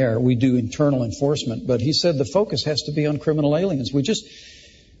in the air, we do internal enforcement. But he said the focus has to be on criminal aliens. We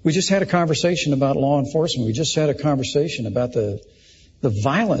just had a conversation about law enforcement. We just had a conversation about the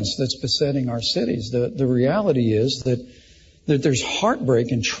violence that's besetting our cities. The reality is that there's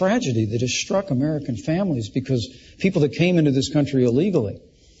heartbreak and tragedy that has struck American families because people that came into this country illegally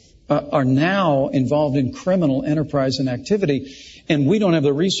are now involved in criminal enterprise and activity, and we don't have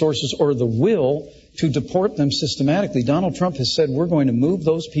the resources or the will to deport them systematically. Donald Trump has said we're going to move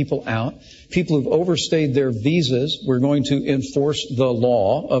those people out, people who've overstayed their visas. We're going to enforce the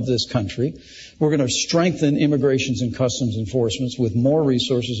law of this country. We're going to strengthen immigrations and customs enforcements with more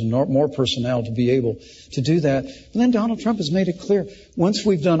resources and more personnel to be able to do that. And then Donald Trump has made it clear, once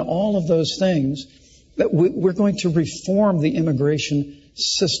we've done all of those things, that we're going to reform the immigration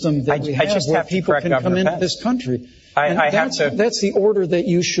system that we have where people can come into this country. That's the order that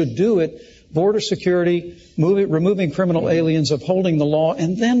you should do it. Border security, removing criminal aliens, upholding the law,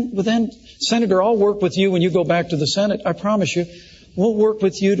 and then, Senator, I'll work with you when you go back to the Senate. I promise you, we'll work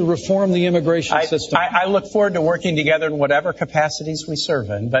with you to reform the immigration system. I look forward to working together in whatever capacities we serve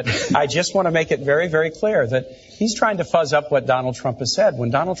in, but I just want to make it very, very clear that he's trying to fuzz up what Donald Trump has said. When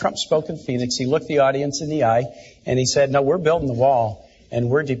Donald Trump spoke in Phoenix, he looked the audience in the eye and he said, no, we're building the wall and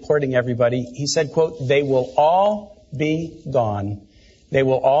we're deporting everybody. He said, quote, they will all be gone. They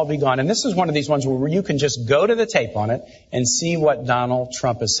will all be gone. And this is one of these ones where you can just go to the tape on it and see what Donald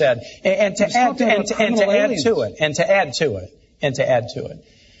Trump has said. And to add to it,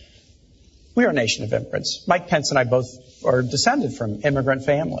 we are a nation of immigrants. Mike Pence and I both are descended from immigrant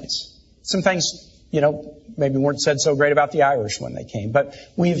families. Some things, maybe weren't said so great about the Irish when they came, but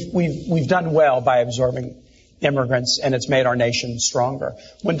we've done well by absorbing immigrants, and it's made our nation stronger.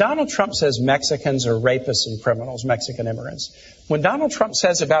 When Donald Trump says Mexicans are rapists and criminals, Mexican immigrants, when Donald Trump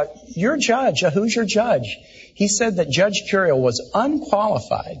says about your judge, who's your judge? He said that Judge Curiel was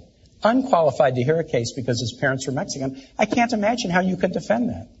unqualified to hear a case because his parents were Mexican. I can't imagine how you could defend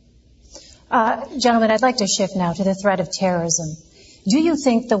that. Gentlemen, I'd like to shift now to the threat of terrorism. Do you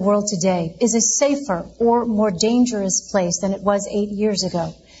think the world today is a safer or more dangerous place than it was 8 years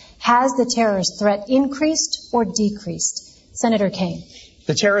ago? Has the terrorist threat increased or decreased? Senator Kaine.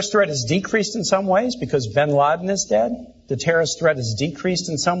 The terrorist threat has decreased in some ways because bin Laden is dead. The terrorist threat has decreased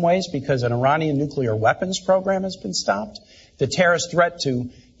in some ways because an Iranian nuclear weapons program has been stopped. The terrorist threat to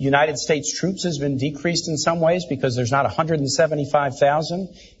United States troops has been decreased in some ways because there's not 175,000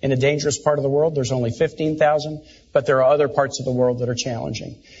 in a dangerous part of the world. There's only 15,000, but there are other parts of the world that are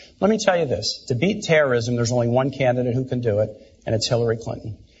challenging. Let me tell you this. To beat terrorism, there's only one candidate who can do it, and it's Hillary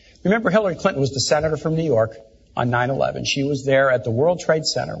Clinton. Remember, Hillary Clinton was the senator from New York on 9/11. She was there at the World Trade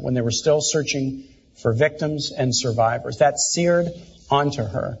Center when they were still searching for victims and survivors. That seared onto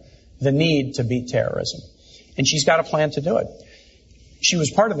her the need to beat terrorism. And she's got a plan to do it. She was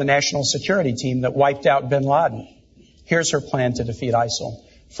part of the national security team that wiped out bin Laden. Here's her plan to defeat ISIL.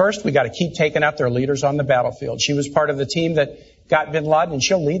 First, we got to keep taking out their leaders on the battlefield. She was part of the team that got bin Laden, and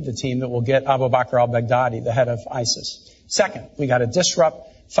she'll lead the team that will get Abu Bakr al-Baghdadi, the head of ISIS. Second, we got to disrupt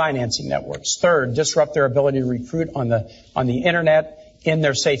financing networks. Third, disrupt their ability to recruit on the internet in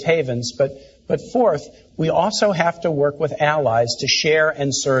their safe havens. But fourth, we also have to work with allies to share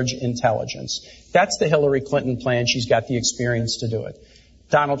and surge intelligence. That's the Hillary Clinton plan. She's got the experience to do it.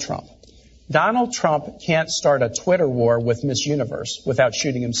 Donald Trump. Donald Trump can't start a Twitter war with Miss Universe without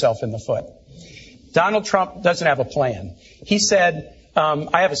shooting himself in the foot. Donald Trump doesn't have a plan. He said,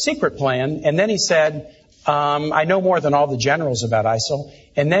 I have a secret plan. And then he said, I know more than all the generals about ISIL.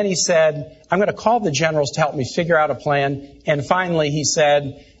 And then he said, I'm going to call the generals to help me figure out a plan. And finally, he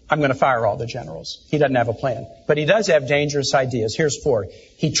said, I'm going to fire all the generals. He doesn't have a plan. But he does have dangerous ideas. Here's four.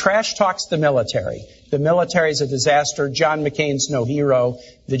 He trash talks the military. The military is a disaster. John McCain's no hero.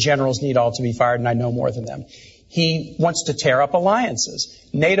 The generals need all to be fired, and I know more than them. He wants to tear up alliances.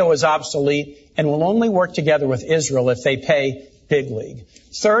 NATO is obsolete and will only work together with Israel if they pay big league.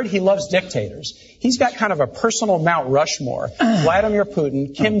 Third, he loves dictators. He's got kind of a personal Mount Rushmore. Vladimir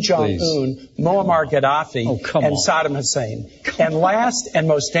Putin, Kim Jong-un, Muammar Gaddafi, and Saddam Hussein. And last and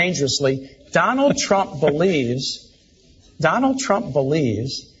most dangerously, Donald Trump believes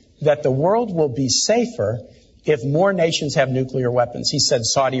that the world will be safer if more nations have nuclear weapons. He said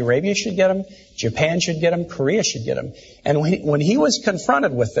Saudi Arabia should get them, Japan should get them, Korea should get them. And when he was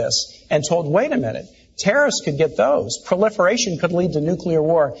confronted with this and told, wait a minute, terrorists could get those, proliferation could lead to nuclear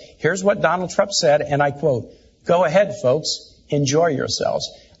war, here's what Donald Trump said, and I quote, go ahead, folks, enjoy yourselves.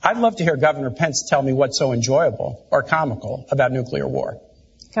 I'd love to hear Governor Pence tell me what's so enjoyable or comical about nuclear war.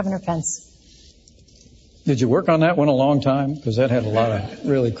 Governor Pence. Did you work on that one a long time? Because that had a lot of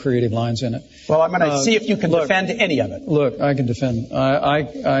really creative lines in it. Well, I'm going to see if you can defend any of it. Look, I can defend.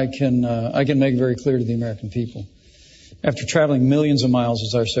 I can make very clear to the American people. After traveling millions of miles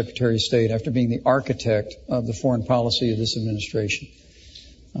as our Secretary of State, after being the architect of the foreign policy of this administration,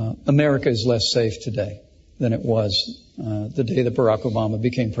 America is less safe today than it was the day that Barack Obama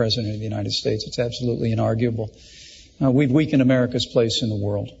became President of the United States. It's absolutely inarguable. We've weakened America's place in the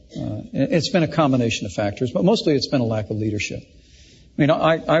world. It's been a combination of factors, but mostly it's been a lack of leadership. I mean,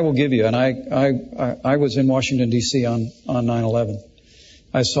 I will give you, and I was in Washington, D.C. on 9/11.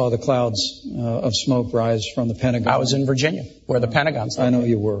 I saw the clouds of smoke rise from the Pentagon. I was in Virginia, where the Pentagon's located. I know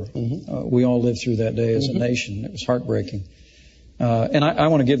you were. Mm-hmm. We all lived through that day as a nation. It was heartbreaking. And I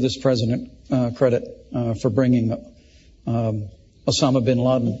want to give this president credit for bringing Osama bin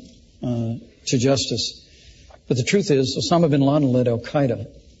Laden to justice. But the truth is, Osama bin Laden led al-Qaeda.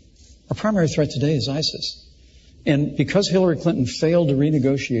 Our primary threat today is ISIS. And because Hillary Clinton failed to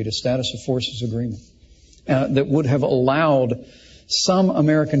renegotiate a status of forces agreement that would have allowed some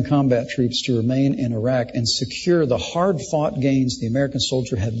American combat troops to remain in Iraq and secure the hard-fought gains the American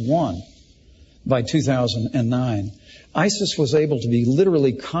soldier had won by 2009, ISIS was able to be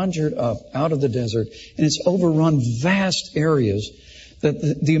literally conjured up out of the desert, and it's overrun vast areas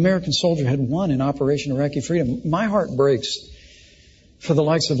that the American soldier had won in Operation Iraqi Freedom. My heart breaks for the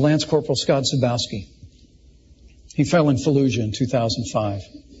likes of Lance Corporal Scott Zabowski. He fell in Fallujah in 2005.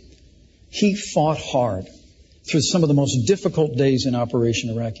 He fought hard through some of the most difficult days in Operation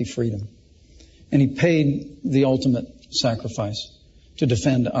Iraqi Freedom. And he paid the ultimate sacrifice to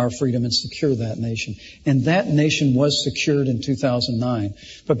defend our freedom and secure that nation. And that nation was secured in 2009.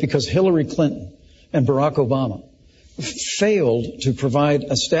 But because Hillary Clinton and Barack Obama failed to provide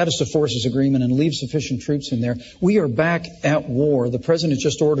a status of forces agreement and leave sufficient troops in there, we are back at war. The president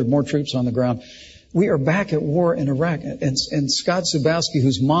just ordered more troops on the ground. We are back at war in Iraq. And Scott Zabowski,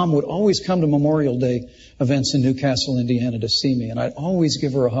 whose mom would always come to Memorial Day events in Newcastle, Indiana to see me, and I'd always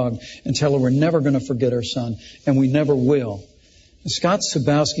give her a hug and tell her we're never going to forget our son, and we never will. Scott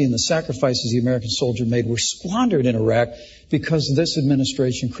Zabowski and the sacrifices the American soldier made were squandered in Iraq because this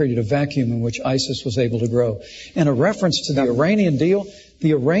administration created a vacuum in which ISIS was able to grow. And a reference to the Iranian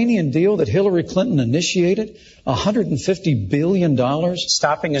deal that Hillary Clinton initiated, $150 billion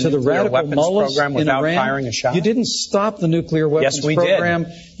stopping a to the nuclear radical weapons mullahs program without in Iran. Firing a shot. You didn't stop the nuclear weapons yes, we program.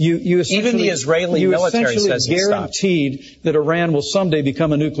 Did. You Even the Israeli military says it stopped. guaranteed that Iran will someday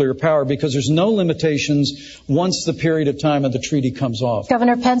become a nuclear power because there's no limitations once the period of time of the treaty comes off.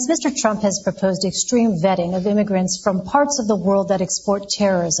 Governor Pence, Mr. Trump has proposed extreme vetting of immigrants from parts of the world that export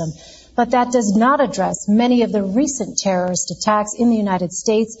terrorism. But that does not address many of the recent terrorist attacks in the United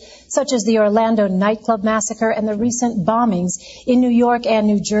States, such as the Orlando nightclub massacre and the recent bombings in New York and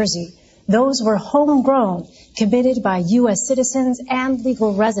New Jersey. Those were homegrown, committed by U.S. citizens and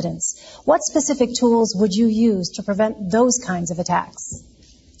legal residents. What specific tools would you use to prevent those kinds of attacks?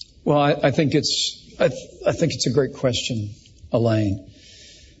 Well, I think it's a great question, Elaine.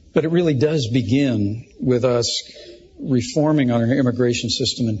 But it really does begin with us reforming our immigration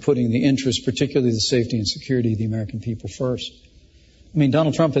system and putting the interests, particularly the safety and security of the American people first. I mean,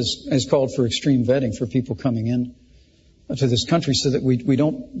 Donald Trump has called for extreme vetting for people coming in to this country so that we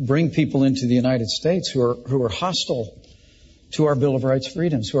don't bring people into the United States who are hostile to our Bill of Rights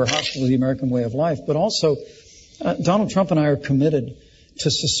freedoms, who are hostile to the American way of life. But also, Donald Trump and I are committed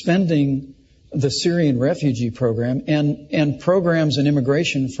to suspending the Syrian refugee program and programs and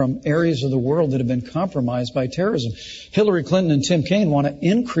immigration from areas of the world that have been compromised by terrorism. Hillary Clinton and Tim Kaine want to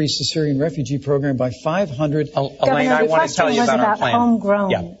increase the Syrian refugee program by 500. Elaine, I want to tell you about our plan.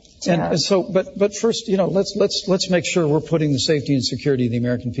 Homegrown. Yeah. And so, but first, let's make sure we're putting the safety and security of the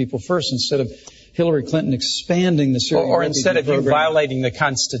American people first instead of Hillary Clinton expanding the Syrian or instead of you violating the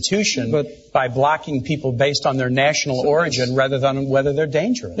Constitution by blocking people based on their national origin rather than whether they're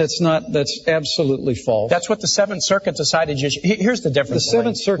dangerous. That's absolutely false. That's what the Seventh Circuit decided. Here's the difference. The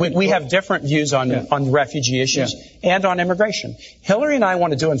Seventh Circuit. We have different views on refugee issues and on immigration. Hillary and I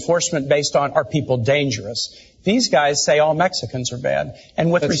want to do enforcement based on, are people dangerous? These guys say all Mexicans are bad. And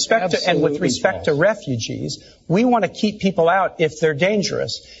with respect to refugees, we want to keep people out if they're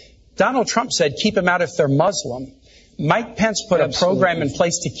dangerous. Donald Trump said keep them out if they're Muslim. Mike Pence put a program in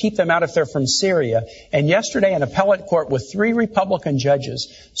place to keep them out if they're from Syria. And yesterday, an appellate court with 3 Republican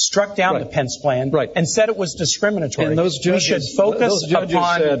judges struck down the Pence plan and said it was discriminatory. And those judges, we should focus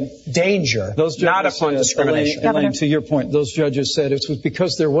upon danger, not upon discrimination. Elaine, to your point, those judges said it was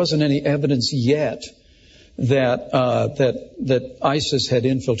because there wasn't any evidence yet that ISIS had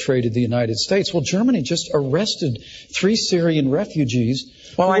infiltrated the United States. Well, Germany just arrested 3 Syrian refugees.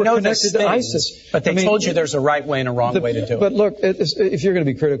 Well, I know connected to ISIS, but they told you there's a right way and a wrong way to do it. But look, if you're going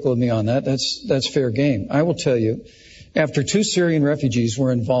to be critical of me on that, that's fair game. I will tell you, after 2 Syrian refugees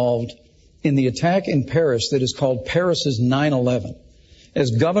were involved in the attack in Paris that is called Paris's 9/11.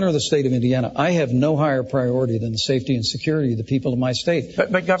 As governor of the state of Indiana, I have no higher priority than the safety and security of the people of my state.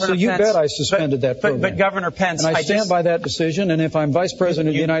 But Governor so you Pence, bet I suspended that program. But Governor Pence, and I stand by that decision. And if I'm Vice President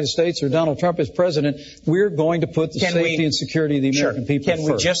of the United States or Donald Trump is president, we're going to put the safety and security of the American people first.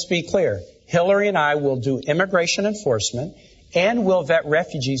 Can we just be clear? Hillary and I will do immigration enforcement and will vet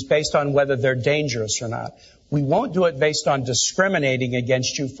refugees based on whether they're dangerous or not. We won't do it based on discriminating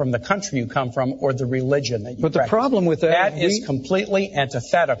against you from the country you come from or the religion that you practice. But the problem with that is completely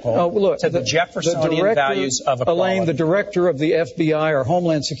antithetical to the Jeffersonian values of equality. Elaine, the director of the FBI or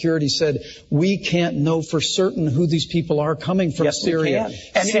Homeland Security said, we can't know for certain who these people are coming from Syria. We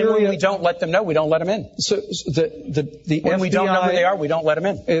can. And when we don't let them know, we don't let them in. So the when FBI, we don't know who they are, we don't let them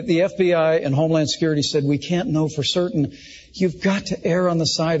in. The FBI and Homeland Security said, we can't know for certain. You've got to err on the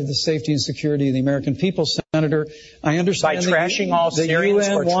side of the safety and security of the American people, Senator. I understand by trashing all Syrians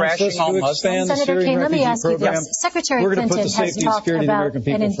or trashing all Muslims. Senator Kaine, let me ask you this. Secretary Clinton has talked about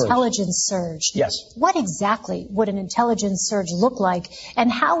an intelligence surge. Yes. What exactly would an intelligence surge look like, and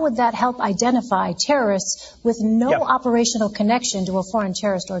how would that help identify terrorists with no operational connection to a foreign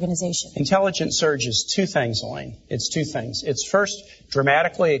terrorist organization? Intelligence surge is 2 things, Elaine. It's 2 things. It's first,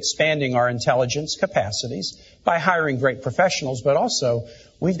 dramatically expanding our intelligence capacities by hiring great professionals, but also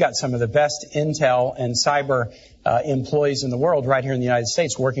we've got some of the best intel and cyber employees in the world right here in the United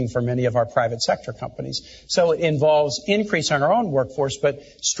States working for many of our private sector companies. So it involves increasing our own workforce, but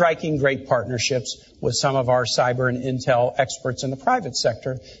striking great partnerships with some of our cyber and intel experts in the private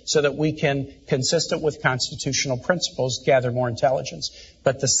sector so that we can, consistent with constitutional principles, gather more intelligence.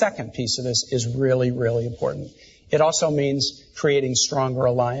 But the second piece of this is really, really important. It also means creating stronger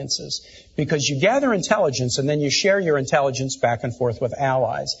alliances because you gather intelligence and then you share your intelligence back and forth with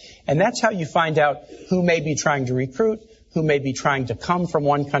allies. And that's how you find out who may be trying to recruit, who may be trying to come from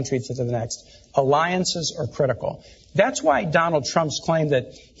one country to the next. Alliances are critical. That's why Donald Trump's claim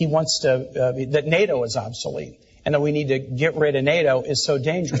that he wants that NATO is obsolete and that we need to get rid of NATO is so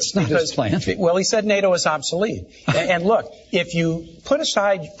dangerous. That's not his plan. Well, he said NATO is obsolete. And look, if you push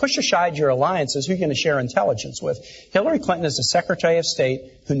aside your alliances, who are you going to share intelligence with? Hillary Clinton is the Secretary of State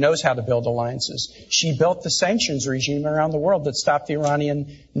who knows how to build alliances. She built the sanctions regime around the world that stopped the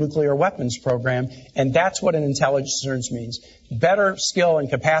Iranian nuclear weapons program. And that's what an intelligence surge means. Better skill and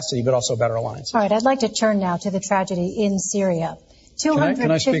capacity, but also better alliances. All right, I'd like to turn now to the tragedy in Syria. Can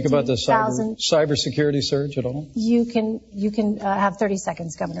I speak about the cybersecurity surge at all? You can have 30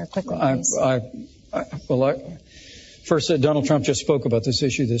 seconds, Governor, quickly, please. First, Donald Trump just spoke about this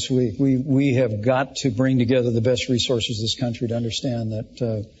issue this week. We have got to bring together the best resources of this country to understand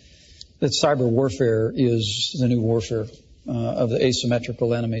that cyber warfare is the new warfare of the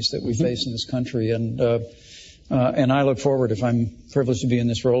asymmetrical enemies that we face in this country. And I look forward, if I'm privileged to be in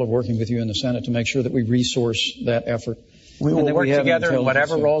this role of working with you in the Senate, to make sure that we resource that effort. We will work together in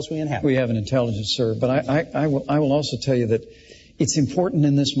whatever roles we inhabit. We have an intelligence serve. But I will also tell you that it's important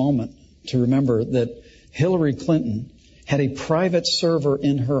in this moment to remember that Hillary Clinton had a private server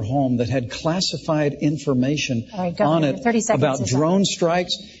in her home that had classified information on it about drone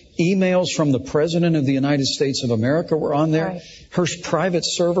strikes. Emails from the President of the United States of America were on there. Right. Her private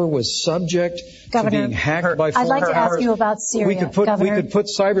server was subject Governor, to being hacked by foreign I'd like to powers. ask you about Syria. We could put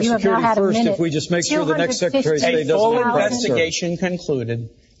cybersecurity first if we just make sure the next Secretary of State doesn't have a have full a private investigation concluded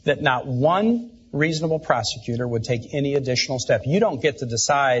that not one reasonable prosecutor would take any additional step. You don't get to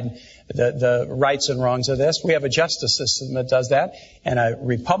decide the rights and wrongs of this. We have a justice system that does that. And a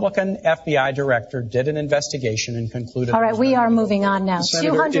Republican FBI director did an investigation and concluded. All right, we are moving on now.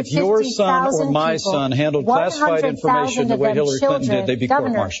 Senator, if your son or my son handled classified information the way Hillary Clinton did, they'd be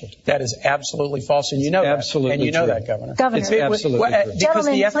court-martialed. That is absolutely false, and you know absolutely that. And you know true. that, Governor. Governor. It's absolutely true. Because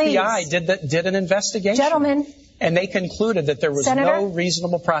the Gentlemen, FBI did an investigation. Gentlemen. And they concluded that there was Senator, no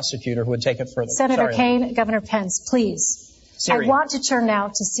reasonable prosecutor who would take it further. Senator Kaine, Governor Pence, please. Syria. I want to turn now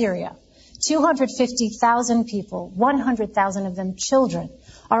to Syria. 250,000 people, 100,000 of them children,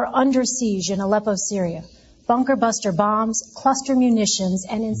 are under siege in Aleppo, Syria. Bunker buster bombs, cluster munitions,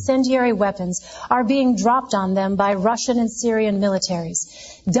 and incendiary weapons are being dropped on them by Russian and Syrian militaries.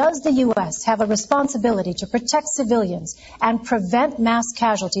 Does the U.S. have a responsibility to protect civilians and prevent mass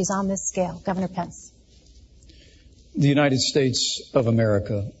casualties on this scale? Governor Pence. The United States of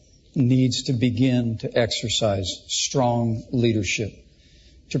America needs to begin to exercise strong leadership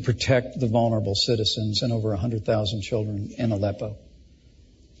to protect the vulnerable citizens and over 100,000 children in Aleppo.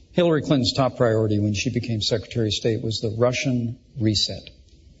 Hillary Clinton's top priority when she became Secretary of State was the Russian reset.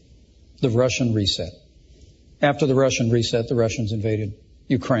 The Russian reset. After the Russian reset, the Russians invaded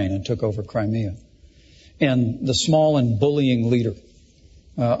Ukraine and took over Crimea. And the small and bullying leader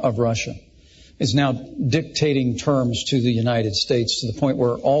of Russia is now dictating terms to the United States to the point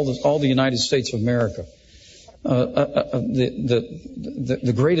where all the United States of America,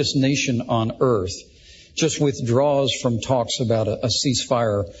 the greatest nation on earth, just withdraws from talks about a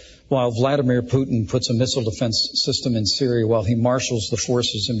ceasefire while Vladimir Putin puts a missile defense system in Syria while he marshals the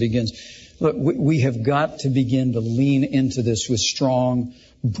forces and begins. Look, we have got to begin to lean into this with strong,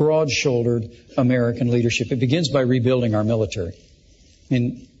 broad-shouldered American leadership. It begins by rebuilding our military. I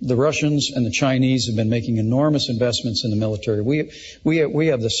mean, the Russians and the Chinese have been making enormous investments in the military. We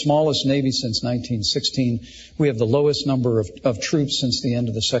have the smallest Navy since 1916. We have the lowest number of troops since the end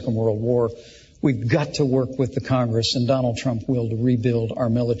of the Second World War. We've got to work with the Congress and Donald Trump will to rebuild our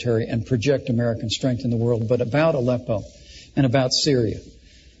military and project American strength in the world. But about Aleppo and about Syria,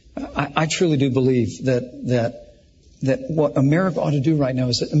 I truly do believe that what America ought to do right now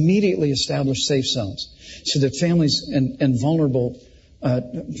is to immediately establish safe zones so that families and vulnerable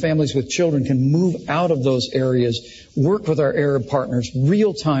families with children can move out of those areas, work with our Arab partners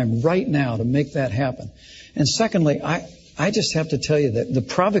real time right now to make that happen. And secondly, I just have to tell you that the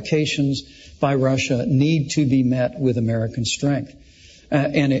provocations by Russia need to be met with American strength.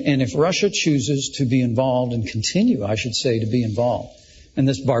 And if Russia chooses to be involved and continue, I should say, to be involved in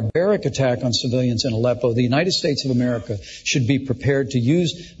this barbaric attack on civilians in Aleppo, the United States of America should be prepared to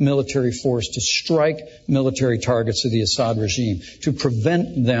use military force to strike military targets of the Assad regime, to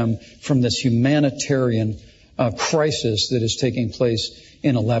prevent them from this humanitarian crisis that is taking place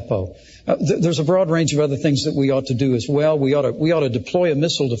in Aleppo. There's a broad range of other things that we ought to do as well. We ought to deploy a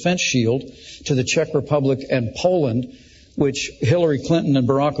missile defense shield to the Czech Republic and Poland, which Hillary Clinton and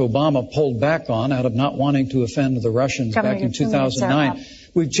Barack Obama pulled back on out of not wanting to offend the Russians back in 2009.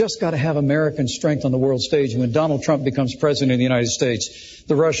 We've just got to have American strength on the world stage. When Donald Trump becomes president of the United States,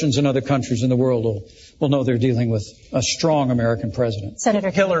 the Russians and other countries in the world will know they're dealing with a strong American president. Senator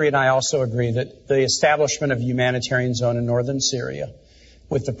Hillary and I also agree that the establishment of a humanitarian zone in northern Syria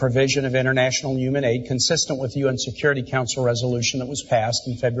with the provision of international human aid consistent with the UN Security Council resolution that was passed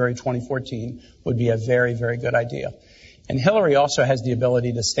in February 2014 would be a very, very good idea. And Hillary also has the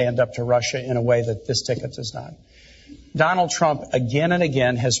ability to stand up to Russia in a way that this ticket does not. Donald Trump again and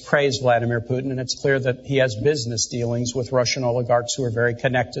again has praised Vladimir Putin, and it's clear that he has business dealings with Russian oligarchs who are very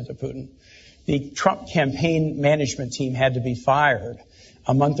connected to Putin. The Trump campaign management team had to be fired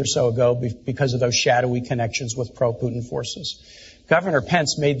a month or so ago because of those shadowy connections with pro-Putin forces. Governor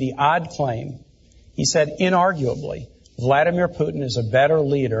Pence made the odd claim. He said, inarguably, Vladimir Putin is a better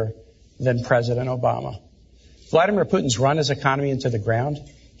leader than President Obama. Vladimir Putin's run his economy into the ground.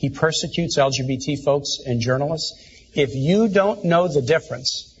 He persecutes LGBT folks and journalists. If you don't know the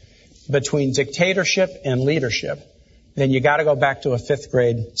difference between dictatorship and leadership, then you got to go back to a fifth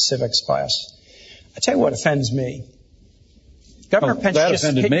grade civics class. I tell you what offends me. Governor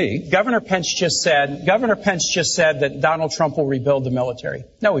Pence just said that Donald Trump will rebuild the military.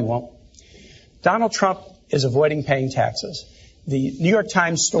 No, he won't. Donald Trump is avoiding paying taxes. The New York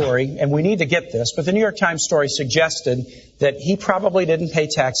Times story, and we need to get this, but the New York Times story suggested that he probably didn't pay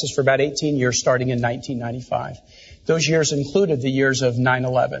taxes for about 18 years starting in 1995. Those years included the years of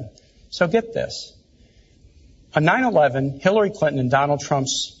 9/11. So get this. On 9/11, Hillary Clinton and Donald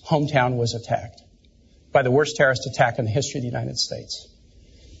Trump's hometown was attacked by the worst terrorist attack in the history of the United States.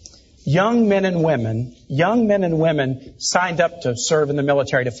 Young men and women signed up to serve in the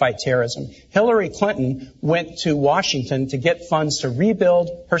military to fight terrorism. Hillary Clinton went to Washington to get funds to rebuild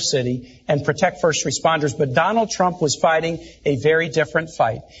her city and protect first responders, but Donald Trump was fighting a very different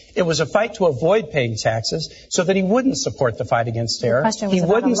fight. It was a fight to avoid paying taxes so that he wouldn't support the fight against terror. He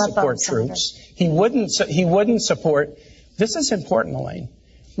wouldn't support troops. He wouldn't support. This is important, Elaine.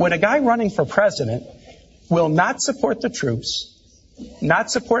 When a guy running for president will not support the troops, not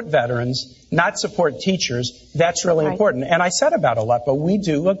support veterans, not support teachers, that's really important. And I said about Aleppo, we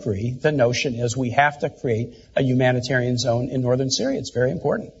do agree. The notion is we have to create a humanitarian zone in northern Syria. It's very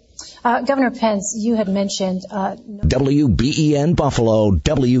important. Governor Pence, you had mentioned... WBEN Buffalo,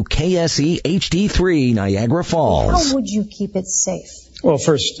 WKSE HD3 Niagara Falls. How would you keep it safe? Well,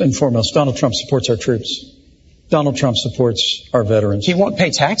 first and foremost, Donald Trump supports our troops. Donald Trump supports our veterans. He won't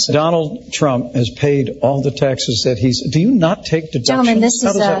pay taxes. Donald Trump has paid all the taxes that he's... Do you not take deductions? Gentlemen, this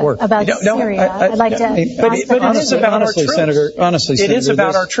How does that work? About Syria. I'd like to... But it is about our troops. Senator, it is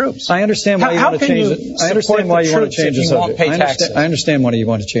about our troops. I understand why you want to change it. I understand why you want to change the subject. I understand why you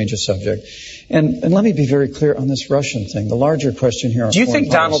want to change the subject. And let me be very clear on this Russian thing. The larger question here... Do you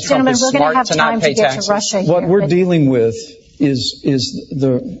think Donald Trump is smart to not pay taxes? What we're dealing with is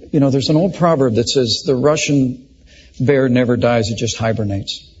there's an old proverb that says the Russian bear never dies, it just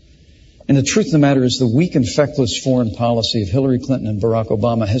hibernates. And the truth of the matter is the weak and feckless foreign policy of Hillary Clinton and Barack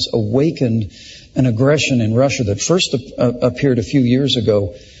Obama has awakened an aggression in Russia that first appeared a few years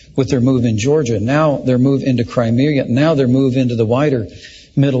ago with their move in Georgia. Now their move into Crimea. Now their move into the wider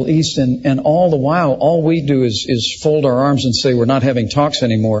Middle East. And all the while, all we do is fold our arms and say we're not having talks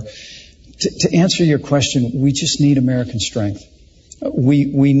anymore. To answer your question, we just need American strength.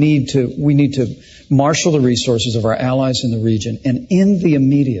 We need to marshal the resources of our allies in the region, and in the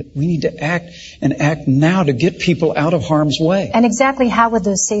immediate, we need to act now to get people out of harm's way. And exactly how would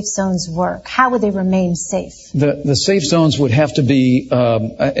those safe zones work? How would they remain safe? The safe zones would have to be,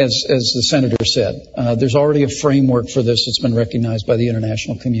 as the senator said, there's already a framework for this that's been recognized by the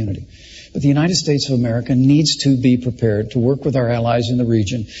international community. But the United States of America needs to be prepared to work with our allies in the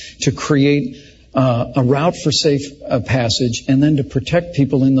region to create a route for safe passage, and then to protect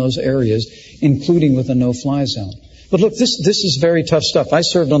people in those areas, including with a no-fly zone. But look, this is very tough stuff. I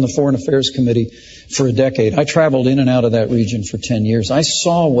served on the Foreign Affairs Committee for a decade. I traveled in and out of that region for 10 years. I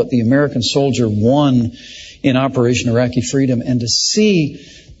saw what the American soldier won in Operation Iraqi Freedom, and to see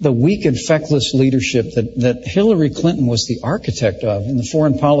the weak and feckless leadership that Hillary Clinton was the architect of in the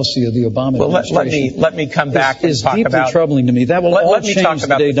foreign policy of the Obama administration. Let me come back and talk about... deeply troubling to me. That will all change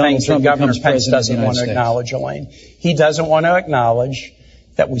the day Donald Trump becomes president of the United States. Acknowledge, Elaine. He doesn't want to acknowledge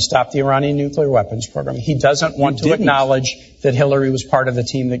that we stopped the Iranian nuclear weapons program. He doesn't want to acknowledge that Hillary was part of the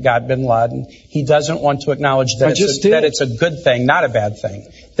team that got bin Laden. He doesn't want to acknowledge that it's a good thing, not a bad thing.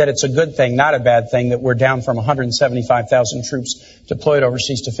 That it's a good thing, not a bad thing, that we're down from 175,000 troops deployed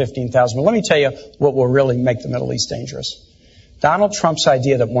overseas to 15,000. But let me tell you what will really make the Middle East dangerous. Donald Trump's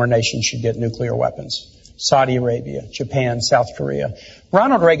idea that more nations should get nuclear weapons. Saudi Arabia, Japan, South Korea.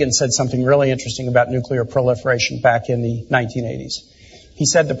 Ronald Reagan said something really interesting about nuclear proliferation back in the 1980s. He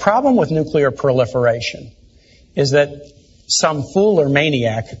said the problem with nuclear proliferation is that some fool or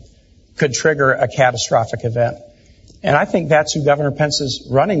maniac could trigger a catastrophic event. And I think that's who Governor Pence's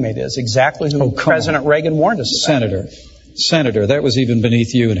running mate is, exactly who President Reagan warned us about. Senator, that was even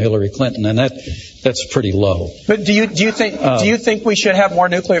beneath you and Hillary Clinton, and that's pretty low. But do you think we should have more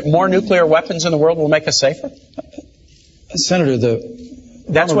nuclear weapons in the world will make us safer? Senator,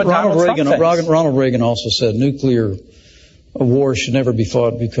 Ronald Reagan also said nuclear war should never be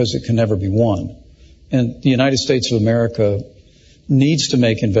fought because it can never be won. And the United States of America needs to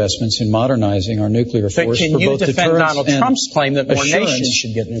make investments in modernizing our nuclear force for both deterrence Donald Trump's claim that more nations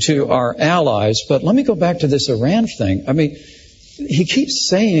should get nuclear to our allies. But let me go back to this Iran thing. I mean, he keeps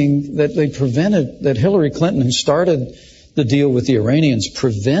saying that that Hillary Clinton, who started the deal with the Iranians,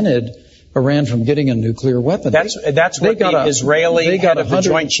 prevented Iran from getting a nuclear weapon. That's what the Israeli head of the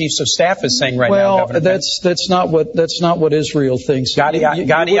Joint Chiefs of Staff is saying right now. Well, that's not what Israel thinks. Gadi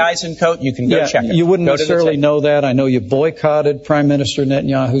Eisenkot, you can go check it. You wouldn't necessarily know that. I know you boycotted Prime Minister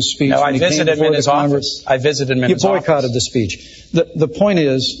Netanyahu's speech. No, I visited him in his office. You boycotted the speech. The point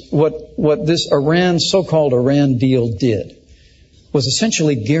is what this so-called Iran deal did was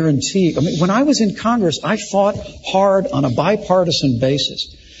essentially guaranteed. I mean, when I was in Congress, I fought hard on a bipartisan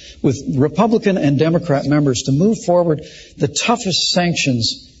basis with Republican and Democrat members to move forward the toughest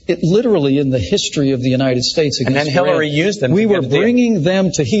sanctions literally in the history of the United States against Iran. And then Hillary used them. We were bringing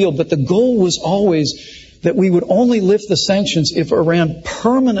them to heel, but the goal was always that we would only lift the sanctions if Iran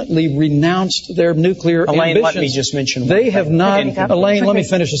permanently renounced their nuclear ambitions. Let me just mention they have not. Elaine, let me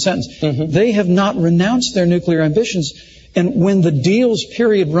finish a sentence. Mm-hmm. They have not renounced their nuclear ambitions, and when the deal's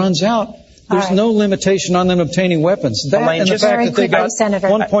period runs out, there's no limitation on them obtaining weapons. That Elaine, and the fact that they got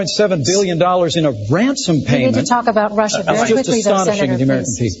 $1.7 billion in a ransom payment. We need to talk about Russia very quickly, just astonishing Senator, the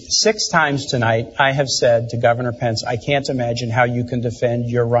American people. 6 times tonight, I have said to Governor Pence, I can't imagine how you can defend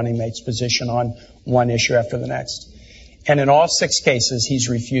your running mate's position on one issue after the next. And in all 6 cases, he's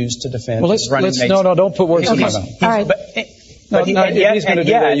refused to defend his running mate's. No, don't put words in my mouth. All right. But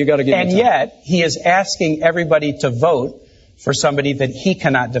yet, he is asking everybody to vote for somebody that he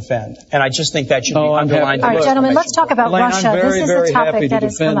cannot defend. And I just think that should be underlined. All right, gentlemen, let's talk about Elaine, Russia. This is a topic that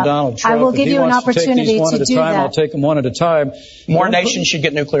has come up. Donald Trump. I will give you an opportunity to do that. I'll take them one at a time. More nations should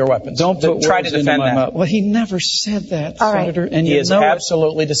get nuclear weapons. Don't put try to defend that. Well, he never said that, all right. Senator. And he has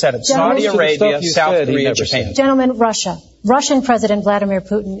absolutely said it. Saudi Arabia, South Korea, Japan. Gentlemen, Russia. Russian President Vladimir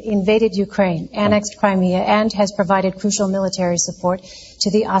Putin invaded Ukraine, annexed Crimea, and has provided crucial military support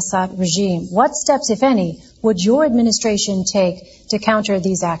to the Assad regime. What steps, if any, would your administration take to counter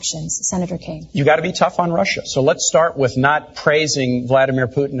these actions? Senator Kaine. You got to be tough on Russia. So let's start with not praising Vladimir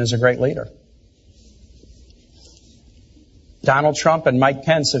Putin as a great leader. Donald Trump and Mike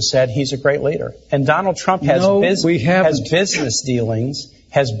Pence have said he's a great leader. And Donald Trump has business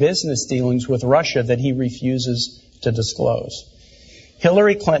dealings with Russia that he refuses to disclose.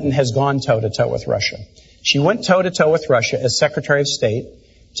 Hillary Clinton has gone toe-to-toe with Russia. She went toe-to-toe with Russia as Secretary of State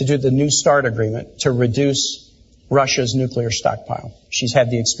to do the New START agreement to reduce Russia's nuclear stockpile. She's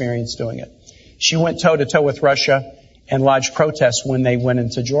had the experience doing it. She went toe-to-toe with Russia and lodged protests when they went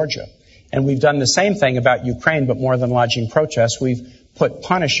into Georgia. And we've done the same thing about Ukraine, but more than lodging protests, we've put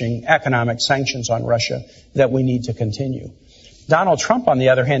punishing economic sanctions on Russia that we need to continue. Donald Trump, on the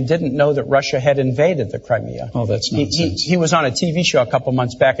other hand, didn't know that Russia had invaded the Crimea. Oh, that's nonsense. He was on a TV show a couple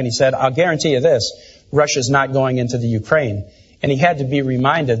months back, and he said, I'll guarantee you this, Russia's not going into the Ukraine. And he had to be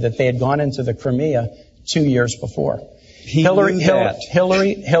reminded that they had gone into the Crimea 2 years before. Hillary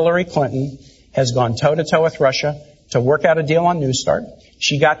Clinton has gone toe-to-toe with Russia to work out a deal on New START.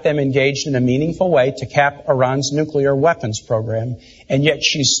 She got them engaged in a meaningful way to cap Iran's nuclear weapons program, and yet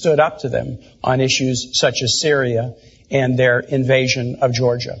she stood up to them on issues such as Syria and their invasion of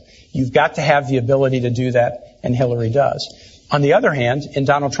Georgia. You've got to have the ability to do that, and Hillary does. On the other hand, in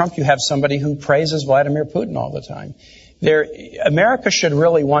Donald Trump, you have somebody who praises Vladimir Putin all the time. America should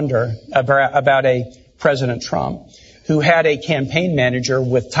really wonder about a President Trump who had a campaign manager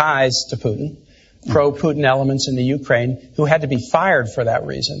with ties to Putin, pro-Putin elements in the Ukraine, who had to be fired for that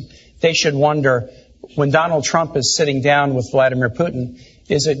reason. They should wonder, when Donald Trump is sitting down with Vladimir Putin,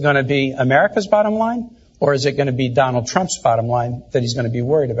 is it going to be America's bottom line? Or is it going to be Donald Trump's bottom line that he's going to be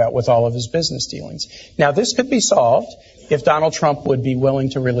worried about with all of his business dealings? Now, this could be solved if Donald Trump would be willing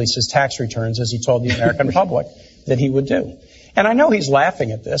to release his tax returns, as he told the American public that he would do. And I know he's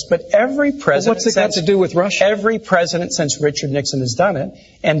laughing at this, but every president... What's it got to do with Russia? Every president since Richard Nixon has done it,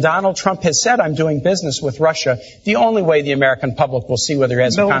 and Donald Trump has said, I'm doing business with Russia. The only way the American public will see whether he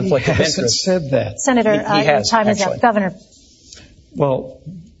has a conflict of interest... No, he hasn't said that. Senator, your time is up. Governor. Well...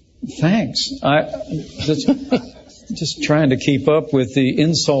 Thanks. Just trying to keep up with the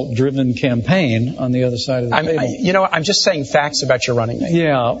insult-driven campaign on the other side of the table. I'm just saying facts about your running mate.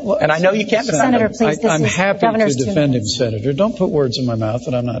 Yeah. Well, and I know you can't defend Senator, him. please, I'm happy to defend him, Senator. Don't put words in my mouth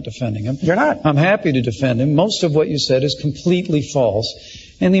that I'm not defending him. You're not. I'm happy to defend him. Most of what you said is completely false.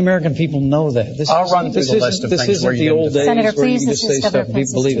 And the American people know that. I'll run through the list of things where you old days Senator, where please, you just say stuff and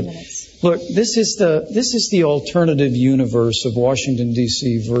people believe it. Look, this is the alternative universe of Washington,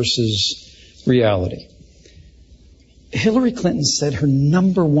 D.C. versus reality. Hillary Clinton said her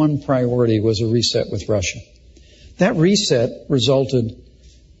number one priority was a reset with Russia. That reset resulted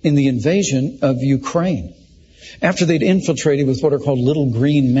in the invasion of Ukraine. After they'd infiltrated with what are called little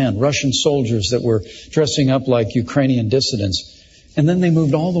green men, Russian soldiers that were dressing up like Ukrainian dissidents. And then they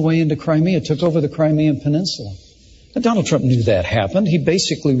moved all the way into Crimea, took over the Crimean Peninsula. Now, Donald Trump knew that happened. He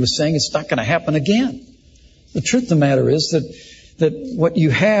basically was saying it's not going to happen again. The truth of the matter is that what you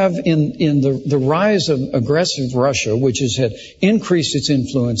have in the rise of aggressive Russia, which has had increased its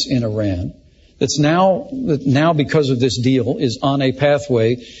influence in Iran, that now because of this deal is on a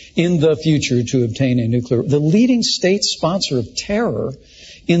pathway in the future to obtain a nuclear. The leading state sponsor of terror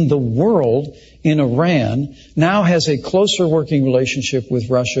in the world in Iran, now has a closer working relationship with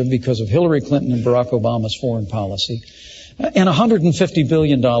Russia because of Hillary Clinton and Barack Obama's foreign policy, and $150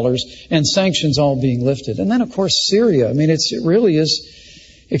 billion and sanctions all being lifted. And then, of course, Syria. I mean, it really is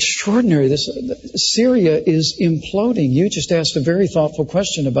extraordinary. Syria is imploding. You just asked a very thoughtful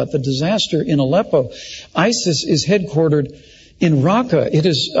question about the disaster in Aleppo. ISIS is headquartered in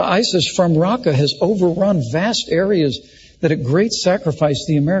Raqqa. ISIS from Raqqa has overrun vast areas that at great sacrifice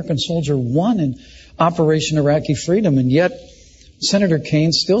the American soldier won in Operation Iraqi Freedom. And yet Senator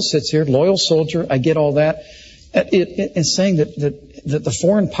Kaine still sits here, loyal soldier. I get all that. It's saying that the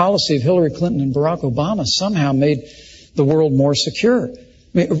foreign policy of Hillary Clinton and Barack Obama somehow made the world more secure.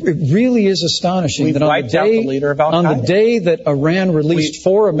 I mean, it really is astonishing that on the day that Iran released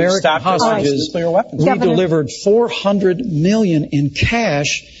 4 American hostages, we delivered $400 million in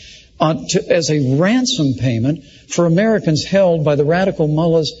cash as a ransom payment for Americans held by the radical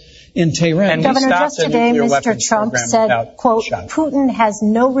mullahs in Tehran. Governor, just today, Mr. Trump said, quote, Putin has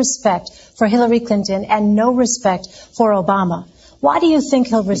no respect for Hillary Clinton and no respect for Obama. Why do you think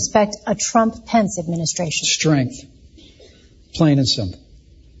he'll respect a Trump-Pence administration? Strength. Plain and simple.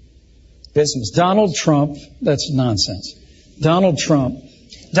 Business. Donald Trump, that's nonsense. Donald Trump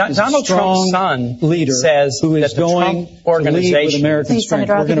Donald Trump's son leader says who is going to lead with American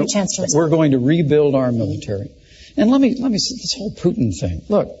strength. We're going to rebuild our military. And let me say this whole Putin thing.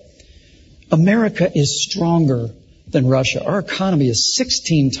 Look, America is stronger than Russia. Our economy is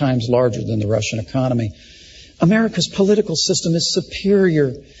 16 times larger than the Russian economy. America's political system is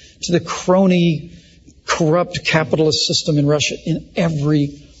superior to the crony, corrupt capitalist system in Russia in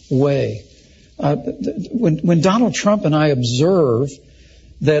every way. When Donald Trump and I observe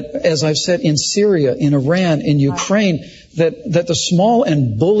that, as I've said, in Syria, in Iran, in Ukraine, that the small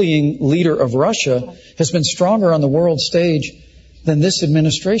and bullying leader of Russia has been stronger on the world stage than this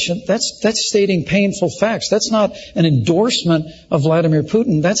administration, that's stating painful facts. That's not an endorsement of Vladimir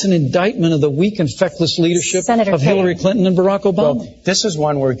Putin. That's an indictment of the weak and feckless leadership of Hillary Clinton and Barack Obama. Well, this is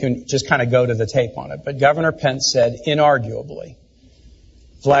one where we can just kind of go to the tape on it. But Governor Pence said, inarguably,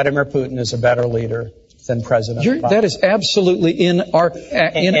 Vladimir Putin is a better leader than President Obama. That is absolutely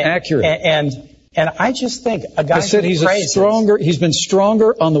inaccurate. And I just think a guy I said he's been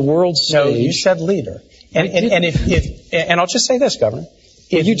stronger on the world stage. No, you said leader. And I'll just say this, Governor.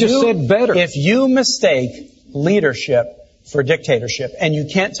 You just said better. If you mistake leadership for dictatorship and you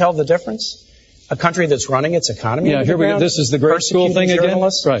can't tell the difference, a country that's running its economy. Yeah, here we go. This is the grade school thing again.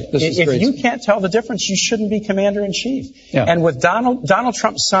 Right. If you can't tell the difference, you shouldn't be commander in chief. Yeah. And with Donald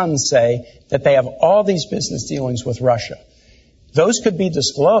Trump's sons say that they have all these business dealings with Russia. Those could be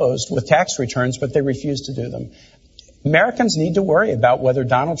disclosed with tax returns, but they refuse to do them. Americans need to worry about whether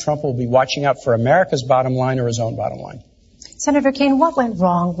Donald Trump will be watching out for America's bottom line or his own bottom line. Senator Kaine, what went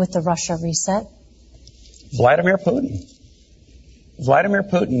wrong with the Russia reset? Vladimir Putin. Vladimir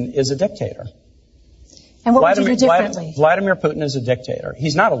Putin is a dictator. And what would you do differently? Vladimir Putin is a dictator.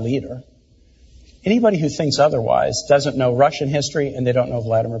 He's not a leader. Anybody who thinks otherwise doesn't know Russian history and they don't know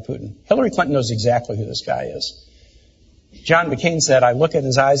Vladimir Putin. Hillary Clinton knows exactly who this guy is. John McCain said, I look at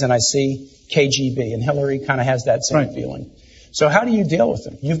his eyes and I see KGB, and Hillary kind of has that same feeling. So how do you deal with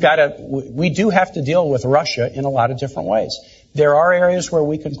him? We do have to deal with Russia in a lot of different ways. There are areas where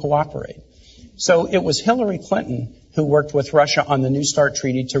we can cooperate. So it was Hillary Clinton who worked with Russia on the New START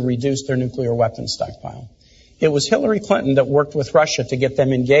treaty to reduce their nuclear weapons stockpile. It was Hillary Clinton that worked with Russia to get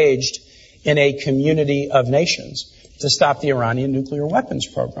them engaged in a community of nations to stop the Iranian nuclear weapons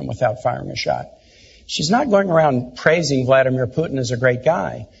program without firing a shot. She's not going around praising Vladimir Putin as a great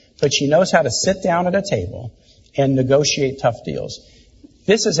guy, but she knows how to sit down at a table and negotiate tough deals.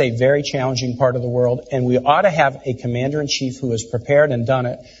 This is a very challenging part of the world, and we ought to have a commander-in-chief who is prepared and done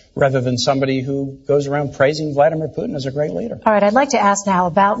it, rather than somebody who goes around praising Vladimir Putin as a great leader. All right, I'd like to ask now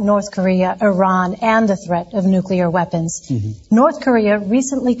about North Korea, Iran, and the threat of nuclear weapons. Mm-hmm. North Korea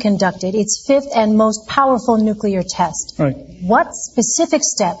recently conducted its 5th and most powerful nuclear test. Right. What specific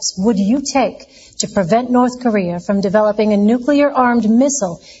steps would you take to prevent North Korea from developing a nuclear-armed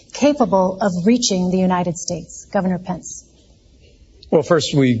missile capable of reaching the United States? Governor Pence. Well,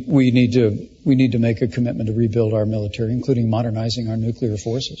 first, we need to make a commitment to rebuild our military, including modernizing our nuclear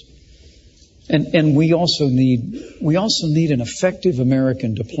forces. And we also need an effective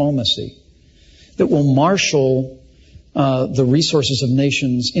American diplomacy that will marshal the resources of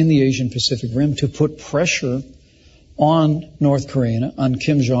nations in the Asian Pacific Rim to put pressure on North Korea, on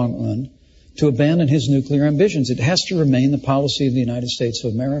Kim Jong-un, to abandon his nuclear ambitions. It has to remain the policy of the United States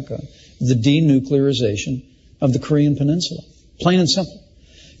of America, the denuclearization of the Korean Peninsula. Plain and simple.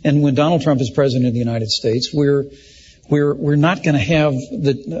 And when Donald Trump is president of the United States, we're We're not going to have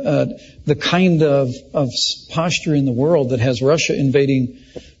the kind of posture in the world that has Russia invading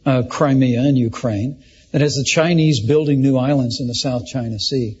Crimea and Ukraine, that has the Chinese building new islands in the South China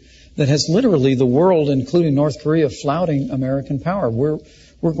Sea, that has literally the world, including North Korea, flouting American power. We're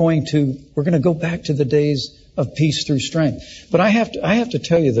going to go back to the days of peace through strength. But I have to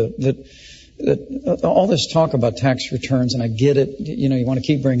tell you that all this talk about tax returns, and I get it, you want to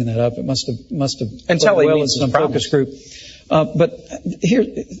keep bringing that up. It must have until well in some focus group. But here,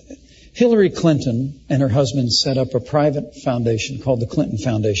 Hillary Clinton and her husband set up a private foundation called the Clinton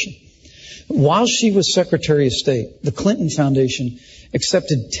Foundation. While she was Secretary of State, the Clinton Foundation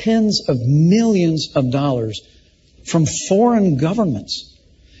accepted tens of millions of dollars from foreign governments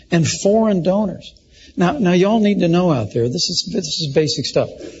and foreign donors. Now y'all need to know out there, this is basic stuff.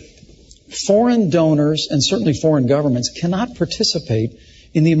 Foreign donors and certainly foreign governments cannot participate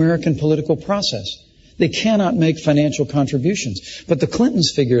in the American political process. They cannot make financial contributions. But the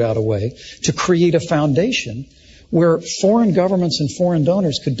Clintons figured out a way to create a foundation where foreign governments and foreign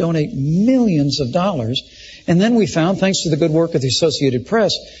donors could donate millions of dollars. And then we found, thanks to the good work of the Associated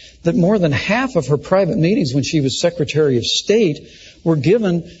Press, that more than half of her private meetings when she was Secretary of State were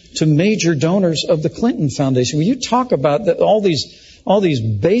given to major donors of the Clinton Foundation. When you talk about all these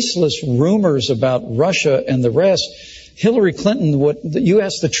baseless rumors about Russia and the rest, Hillary Clinton, you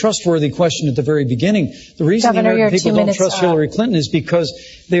asked the trustworthy question at the very beginning. The reason the American people don't trust Hillary Clinton is because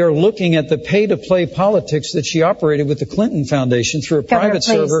they are looking at the pay-to-play politics that she operated with the Clinton Foundation through a private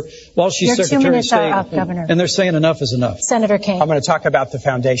server while she's Secretary of State. And they're saying enough is enough. Senator Kaine. I'm going to talk about the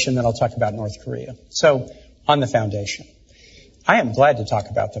foundation, then I'll talk about North Korea. So, on the foundation. I am glad to talk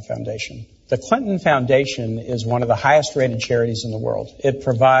about the foundation. The Clinton Foundation is one of the highest rated charities in the world. It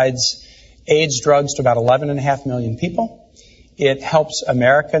provides AIDS drugs to about 11.5 million people. It helps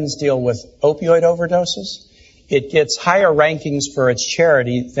Americans deal with opioid overdoses. It gets higher rankings for its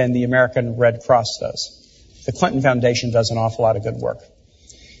charity than the American Red Cross does. The Clinton Foundation does an awful lot of good work.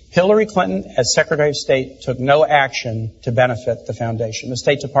 Hillary Clinton, as Secretary of State, took no action to benefit the foundation. The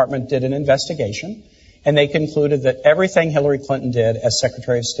State Department did an investigation, and they concluded that everything Hillary Clinton did as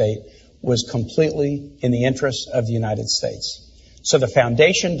Secretary of State was completely in the interest of the United States. So the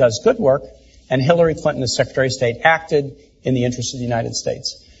foundation does good work, and Hillary Clinton, as Secretary of State, acted in the interest of the United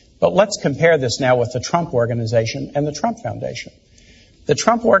States. But let's compare this now with the Trump Organization and the Trump Foundation. The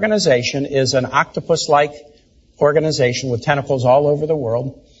Trump Organization is an octopus-like organization with tentacles all over the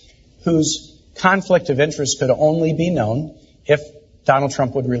world, whose conflict of interest could only be known if Donald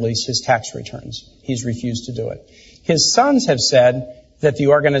Trump would release his tax returns. He's refused to do it. His sons have said that the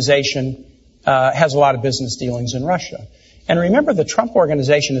organization has a lot of business dealings in Russia. And remember, the Trump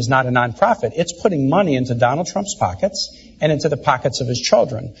Organization is not a nonprofit. It's putting money into Donald Trump's pockets and into the pockets of his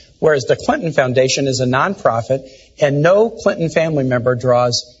children, whereas the Clinton Foundation is a nonprofit, and no Clinton family member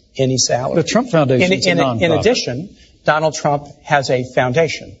draws any salary. The Trump Foundation is a nonprofit. In addition, Donald Trump has a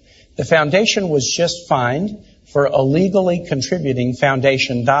foundation. The foundation was just fined for illegally contributing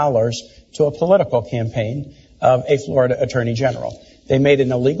foundation dollars to a political campaign of a Florida Attorney General. They made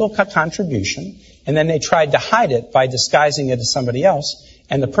an illegal contribution, and then they tried to hide it by disguising it as somebody else.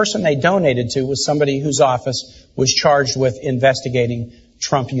 And the person they donated to was somebody whose office was charged with investigating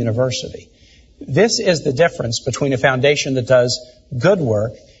Trump University. This is the difference between a foundation that does good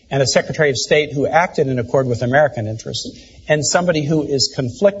work and a Secretary of State who acted in accord with American interests, and somebody who is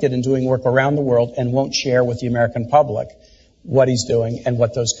conflicted in doing work around the world and won't share with the American public what he's doing and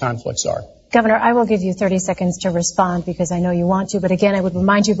what those conflicts are. Governor, I will give you 30 seconds to respond because I know you want to, but again, I would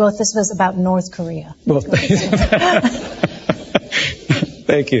remind you both this was about North Korea. Well, thank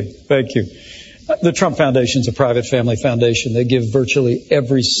you. The Trump Foundation is a private family foundation. They give virtually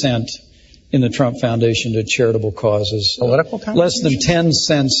every cent in the Trump Foundation to charitable causes. Political less than 10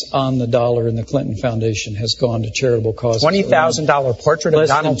 cents on the dollar in the Clinton Foundation has gone to charitable causes. $20,000 portrait of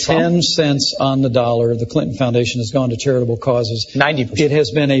Donald Trump? Less than 10 cents on the dollar. The Clinton Foundation has gone to charitable causes. 90%. It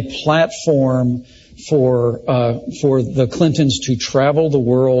has been a platform for the Clintons to travel the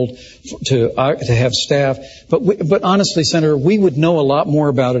world, to have staff. But honestly, Senator, we would know a lot more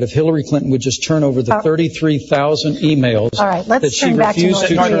about it if Hillary Clinton would just turn over the 33,000 emails that she refused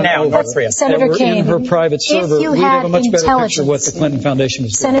to turn over Senator Kaine, in her private server. We'd have a much better picture of what the Clinton Foundation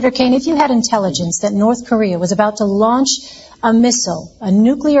was doing. Senator Kaine, if you had intelligence that North Korea was about to launch a missile, a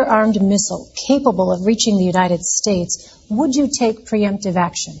nuclear-armed missile capable of reaching the United States, would you take preemptive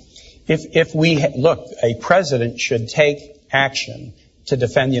action? Look, a president should take action to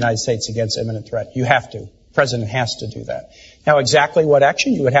defend the United States against imminent threat. You have to. The president has to do that. Now, exactly what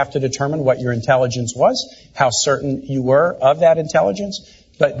action? You would have to determine what your intelligence was, how certain you were of that intelligence,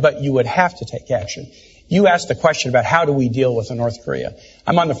 but you would have to take action. You asked the question about how do we deal with North Korea.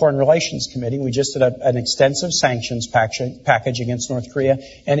 I'm on the Foreign Relations Committee. We just did an extensive sanctions package against North Korea.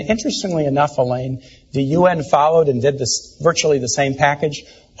 And interestingly enough, Elaine, the UN followed and did virtually the same package.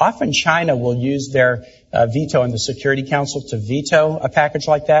 Often China will use their veto in the Security Council to veto a package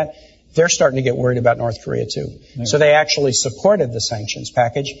like that. They're starting to get worried about North Korea too. So they actually supported the sanctions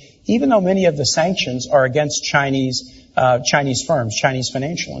package, even though many of the sanctions are against Chinese firms, Chinese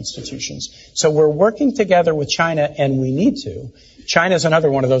financial institutions. So we're working together with China, and we need to. China is another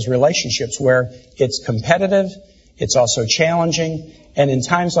one of those relationships where it's competitive, it's also challenging, and in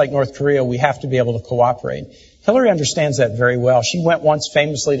times like North Korea, we have to be able to cooperate. Hillary understands that very well. She went once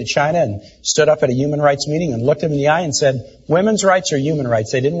famously to China and stood up at a human rights meeting and looked him in the eye and said, women's rights are human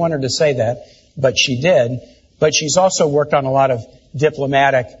rights. They didn't want her to say that, but she did. But she's also worked on a lot of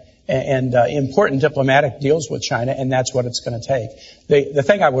diplomatic and important diplomatic deals with China, and that's what it's going to take. The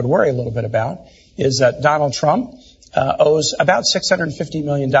thing I would worry a little bit about is that Donald Trump owes about $650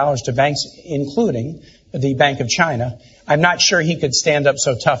 million to banks, including the Bank of China. I'm not sure he could stand up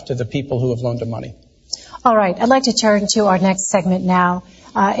so tough to the people who have loaned him money. All right. I'd like to turn to our next segment now.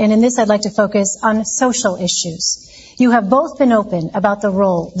 And in this, I'd like to focus on social issues. You have both been open about the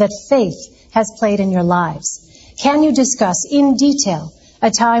role that faith has played in your lives. Can you discuss in detail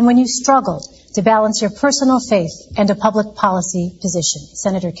a time when you struggled to balance your personal faith and a public policy position?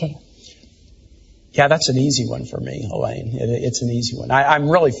 Senator King. Yeah, that's an easy one for me, Elaine. It's an easy one.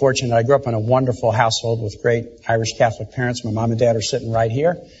 I'm really fortunate. I grew up in a wonderful household with great Irish Catholic parents. My mom and dad are sitting right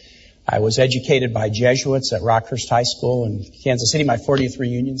here. I was educated by Jesuits at Rockhurst High School in Kansas City, my 40th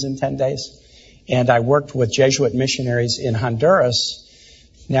reunions in 10 days. And I worked with Jesuit missionaries in Honduras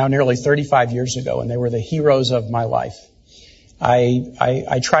now nearly 35 years ago, and they were the heroes of my life.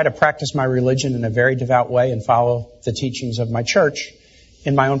 I try to practice my religion in a very devout way and follow the teachings of my church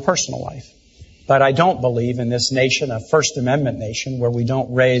in my own personal life. But I don't believe in this nation, a First Amendment nation, where we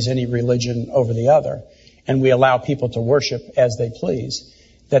don't raise any religion over the other and we allow people to worship as they please,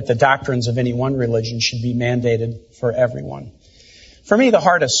 that the doctrines of any one religion should be mandated for everyone. For me, the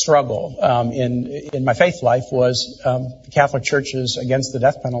hardest struggle in my faith life was the Catholic Church is against the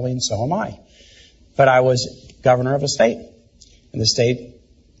death penalty, and so am I. But I was governor of a state, and the state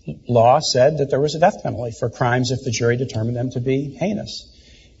law said that there was a death penalty for crimes if the jury determined them to be heinous.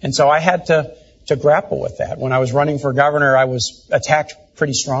 And so I had to grapple with that. When I was running for governor, I was attacked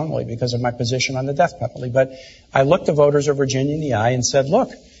pretty strongly because of my position on the death penalty. But I looked the voters of Virginia in the eye and said, look,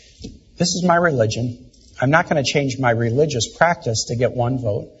 this is my religion. I'm not going to change my religious practice to get one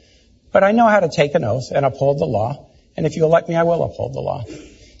vote. But I know how to take an oath and uphold the law. And if you elect me, I will uphold the law.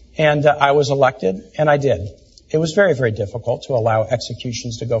 And I was elected, and I did. It was very, very difficult to allow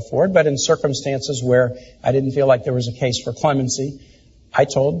executions to go forward. But in circumstances where I didn't feel like there was a case for clemency, I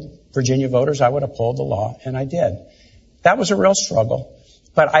told Virginia voters I would uphold the law, and I did. That was a real struggle.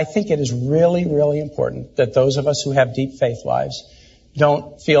 But I think it is really, really important that those of us who have deep faith lives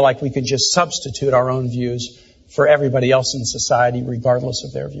don't feel like we could just substitute our own views for everybody else in society, regardless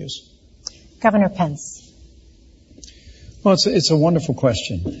of their views. Governor Pence. Well, it's a wonderful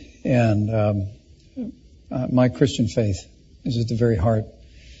question. And my Christian faith is at the very heart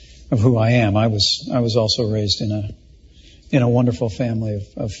of who I am. I was also raised in a wonderful family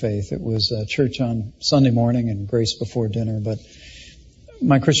of faith. It was church on Sunday morning and grace before dinner. But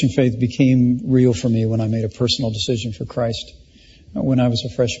my Christian faith became real for me when I made a personal decision for Christ when I was a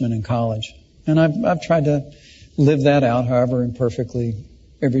freshman in college. And I've tried to live that out, however imperfectly,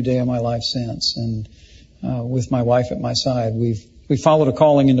 every day of my life since. And with my wife at my side, we've followed a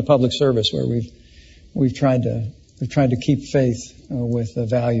calling into public service where we've tried to keep faith with the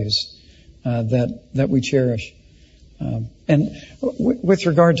values that we cherish. And with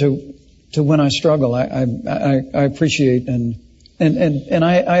regard to when I struggle, I appreciate and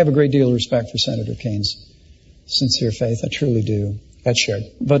I have a great deal of respect for Senator Kane's sincere faith. I truly do. That's shared.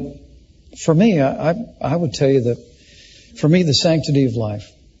 But for me, I would tell you that for me, the sanctity of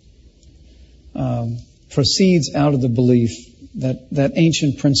life proceeds out of the belief that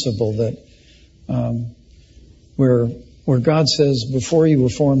ancient principle that where God says, before you were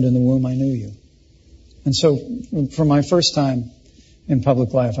formed in the womb, I knew you. And so for my first time in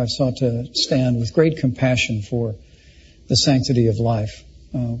public life, I've sought to stand with great compassion for the sanctity of life.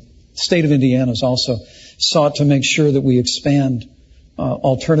 The state of Indiana has also sought to make sure that we expand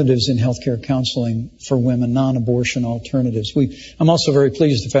alternatives in healthcare counseling for women, non-abortion alternatives. I'm also very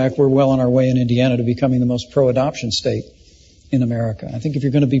pleased with the fact we're well on our way in Indiana to becoming the most pro-adoption state in America. I think if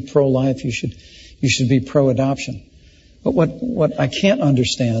you're going to be pro-life, you should be pro-adoption. But what I can't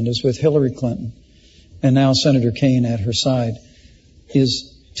understand is with Hillary Clinton and now Senator Kane at her side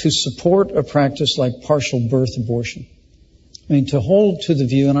is to support a practice like partial birth abortion. I mean, to hold to the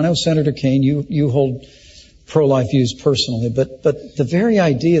view, and I know, Senator Kaine, you hold pro-life views personally, but the very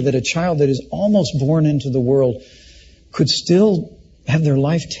idea that a child that is almost born into the world could still have their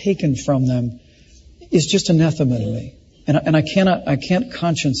life taken from them is just anathema to me. And I can't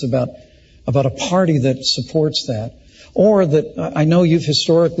conscience about a party that supports that. Or that I know you've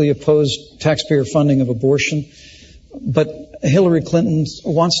historically opposed taxpayer funding of abortion, but Hillary Clinton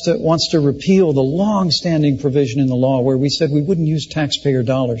wants to repeal the long-standing provision in the law where we said we wouldn't use taxpayer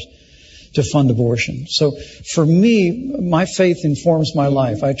dollars to fund abortion. So for me, my faith informs my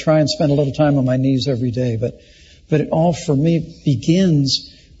life. I try and spend a little time on my knees every day, but it all for me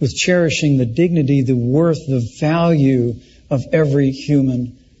begins with cherishing the dignity, the worth, the value of every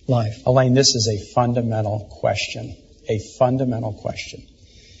human life. Elaine, this is a fundamental question. A fundamental question.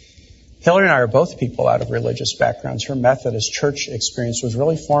 Hillary and I are both people out of religious backgrounds. Her Methodist church experience was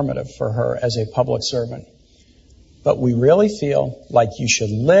really formative for her as a public servant. But we really feel like you should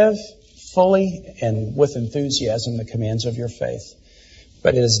live fully and with enthusiasm the commands of your faith.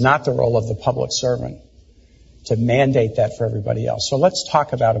 But it is not the role of the public servant to mandate that for everybody else. So let's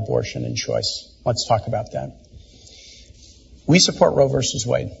talk about abortion and choice. Let's talk about that. We support Roe versus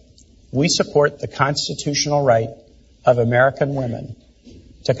Wade. We support the constitutional right of American women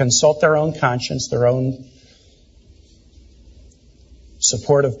to consult their own conscience, their own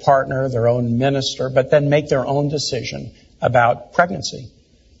supportive partner, their own minister, but then make their own decision about pregnancy.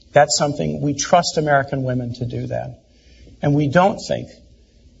 That's something we trust American women to do that. And we don't think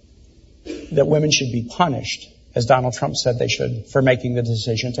that women should be punished, as Donald Trump said they should, for making the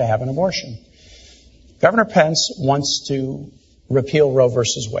decision to have an abortion. Governor Pence wants to repeal Roe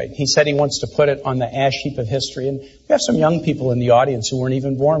versus Wade. He said he wants to put it on the ash heap of history. And we have some young people in the audience who weren't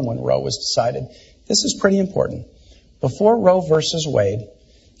even born when Roe was decided. This is pretty important. Before Roe versus Wade,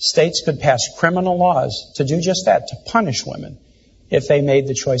 states could pass criminal laws to do just that, to punish women if they made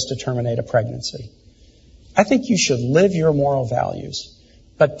the choice to terminate a pregnancy. I think you should live your moral values.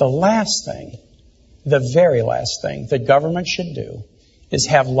 But the last thing, the very last thing that government should do is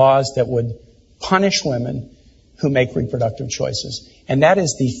have laws that would punish women who make reproductive choices. And that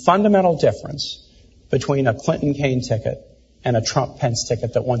is the fundamental difference between a Clinton-Kaine ticket and a Trump-Pence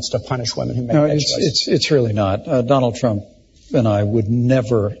ticket that wants to punish women who make that choice. It's really not. Donald Trump and I would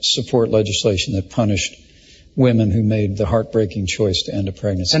never support legislation that punished women who made the heartbreaking choice to end a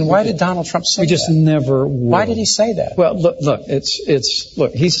pregnancy. And why did Donald Trump say that? We just never would. Why did he say that? Well,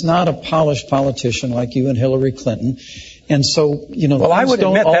 look, he's not a polished politician like you and Hillary Clinton. And so, well, I would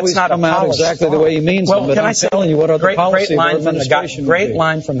admit that's not come out exactly the way he means them, but I'm telling you what other policy of our administration would be. Great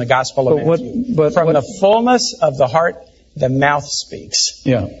line from the Gospel of Matthew. From the fullness of the heart, the mouth speaks.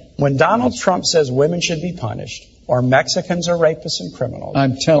 Yeah. When Donald Trump says women should be punished, or Mexicans are rapists and criminals,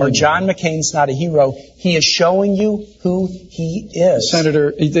 or John McCain's not a hero, he is showing you who he is.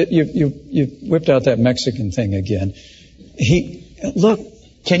 Senator, you whipped out that Mexican thing again.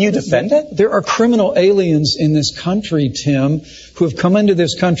 Can you defend it? There are criminal aliens in this country, Tim, who have come into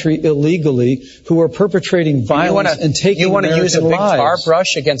this country illegally, who are perpetrating violence and taking American lives. You want to use a big tar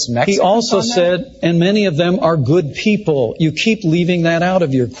brush against Mexicans? He also said, and many of them are good people. You keep leaving that out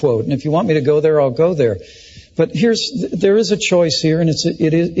of your quote. And if you want me to go there, I'll go there. But there is a choice here, and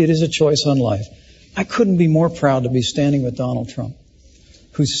it is a choice on life. I couldn't be more proud to be standing with Donald Trump,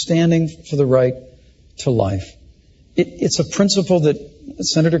 who's standing for the right to life. It's a principle that,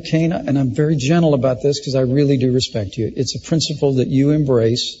 Senator Kaine, and I'm very gentle about this because I really do respect you, it's a principle that you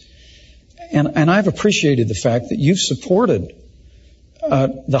embrace. And I've appreciated the fact that you've supported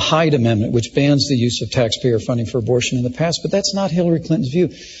the Hyde Amendment, which bans the use of taxpayer funding for abortion in the past. But that's not Hillary Clinton's view.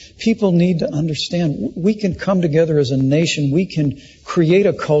 People need to understand we can come together as a nation. We can create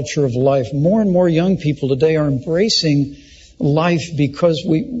a culture of life. More and more young people today are embracing life because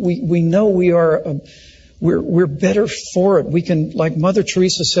we know we're better for it. We can, like Mother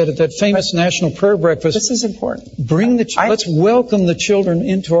Teresa said at that famous National Prayer Breakfast. This is important. Let's welcome the children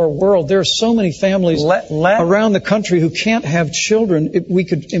into our world. There are so many families around the country who can't have children. We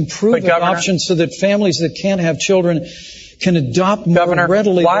could improve adoption so that families that can't have children can adopt more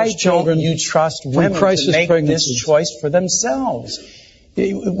readily those children. Why don't you trust women to make this choice for themselves?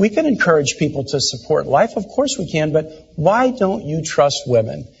 We can encourage people to support life. Of course we can, but why don't you trust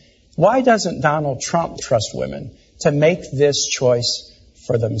women? Why doesn't Donald Trump trust women to make this choice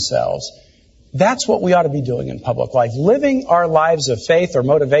for themselves? That's what we ought to be doing in public life, living our lives of faith or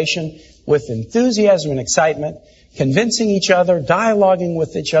motivation with enthusiasm and excitement, convincing each other, dialoguing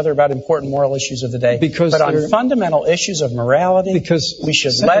with each other about important moral issues of the day. But on fundamental issues of morality, we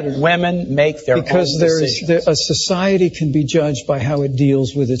should let women make their own decisions. Because a society can be judged by how it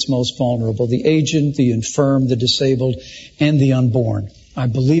deals with its most vulnerable, the aged, the infirm, the disabled, and the unborn. I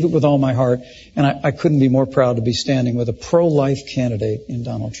believe it with all my heart, and I couldn't be more proud to be standing with a pro-life candidate in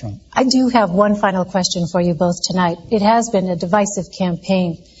Donald Trump. I do have one final question for you both tonight. It has been a divisive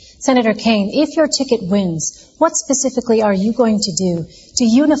campaign. Senator Kaine, if your ticket wins, what specifically are you going to do to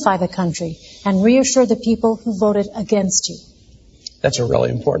unify the country and reassure the people who voted against you? That's a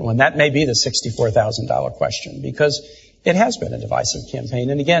really important one. That may be the $64,000 question, because it has been a divisive campaign.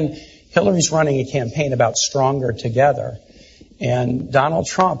 And again, Hillary's running a campaign about stronger together. And Donald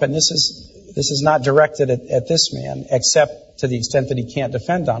Trump, and this is not directed at this man, except to the extent that he can't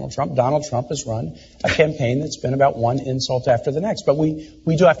defend Donald Trump. Donald Trump has run a campaign that's been about one insult after the next. But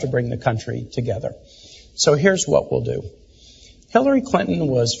we do have to bring the country together. So here's what we'll do. Hillary Clinton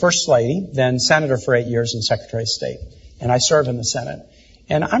was First Lady, then Senator for 8 years and Secretary of State. And I serve in the Senate.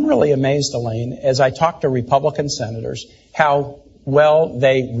 And I'm really amazed, Elaine, as I talk to Republican senators, how well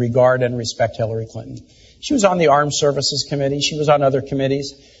they regard and respect Hillary Clinton. She was on the Armed Services Committee. She was on other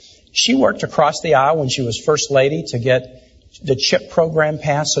committees. She worked across the aisle when she was First Lady to get the CHIP program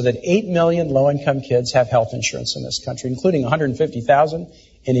passed so that 8 million low-income kids have health insurance in this country, including 150,000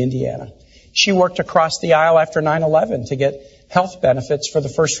 in Indiana. She worked across the aisle after 9/11 to get health benefits for the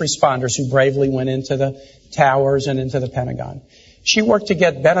first responders who bravely went into the towers and into the Pentagon. She worked to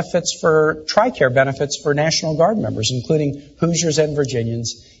get benefits for TRICARE benefits for National Guard members, including Hoosiers and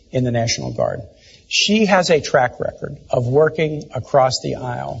Virginians in the National Guard. She has a track record of working across the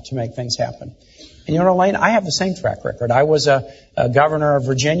aisle to make things happen. And you know, Elaine, I have the same track record. I was a governor of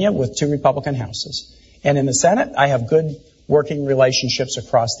Virginia with 2 Republican houses. And in the Senate, I have good working relationships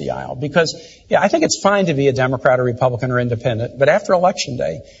across the aisle. Because, I think it's fine to be a Democrat or Republican or independent, but after Election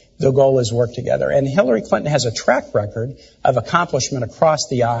Day, the goal is work together. And Hillary Clinton has a track record of accomplishment across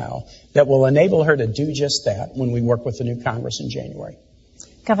the aisle that will enable her to do just that when we work with the new Congress in January.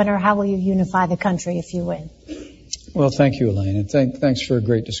 Governor, how will you unify the country if you win? Well, thank you, Elaine, and thanks for a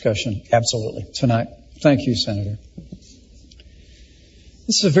great discussion. Absolutely. Tonight. Thank you, Senator.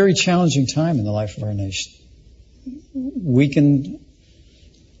 This is a very challenging time in the life of our nation. Weakened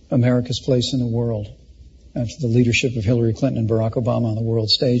America's place in the world after the leadership of Hillary Clinton and Barack Obama on the world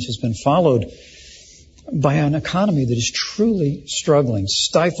stage has been followed by an economy that is truly struggling,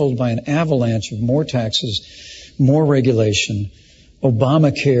 stifled by an avalanche of more taxes, more regulation,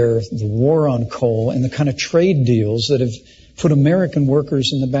 Obamacare, the war on coal, and the kind of trade deals that have put American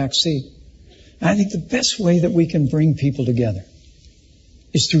workers in the back seat. And I think the best way that we can bring people together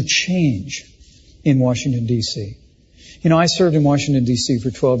is through change in Washington, D.C. You know, I served in Washington, D.C.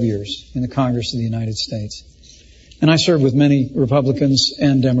 for 12 years in the Congress of the United States. And I served with many Republicans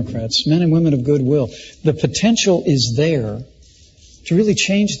and Democrats, men and women of goodwill. The potential is there to really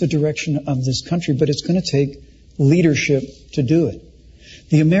change the direction of this country, but it's going to take leadership to do it.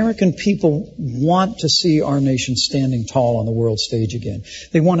 The American people want to see our nation standing tall on the world stage again.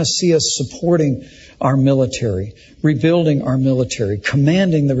 They want to see us supporting our military, rebuilding our military,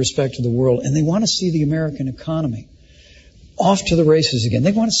 commanding the respect of the world, and they want to see the American economy off to the races again.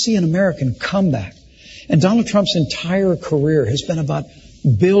 They want to see an American comeback. And Donald Trump's entire career has been about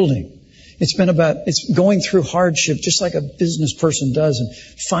building. It's going through hardship just like a business person does and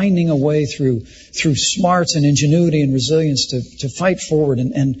finding a way through smarts and ingenuity and resilience to fight forward.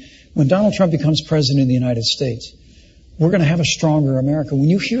 And when Donald Trump becomes president of the United States, we're going to have a stronger America. When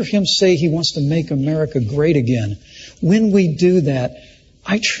you hear him say he wants to make America great again, when we do that,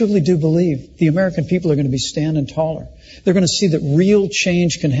 I truly do believe the American people are going to be standing taller. They're going to see that real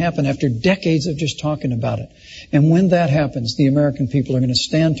change can happen after decades of just talking about it. And when that happens, the American people are going to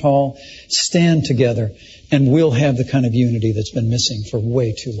stand tall, stand together, and we'll have the kind of unity that's been missing for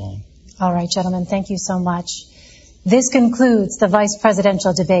way too long. All right, gentlemen, thank you so much. This concludes the vice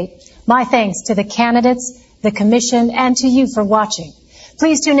presidential debate. My thanks to the candidates, the commission, and to you for watching.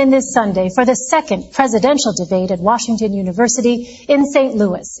 Please tune in this Sunday for the second presidential debate at Washington University in St.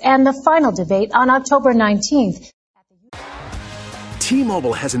 Louis and the final debate on October 19th.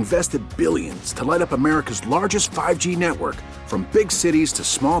 T-Mobile has invested billions to light up America's largest 5G network, from big cities to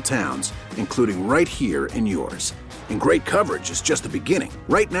small towns, including right here in yours. And great coverage is just the beginning.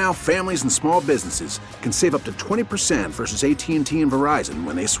 Right now, families and small businesses can save up to 20% versus AT&T and Verizon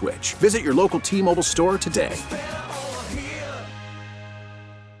when they switch. Visit your local T-Mobile store today.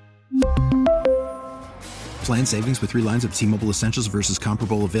 Plan savings with 3 lines of T-Mobile Essentials versus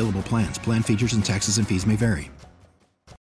comparable available plans. Plan features and taxes and fees may vary.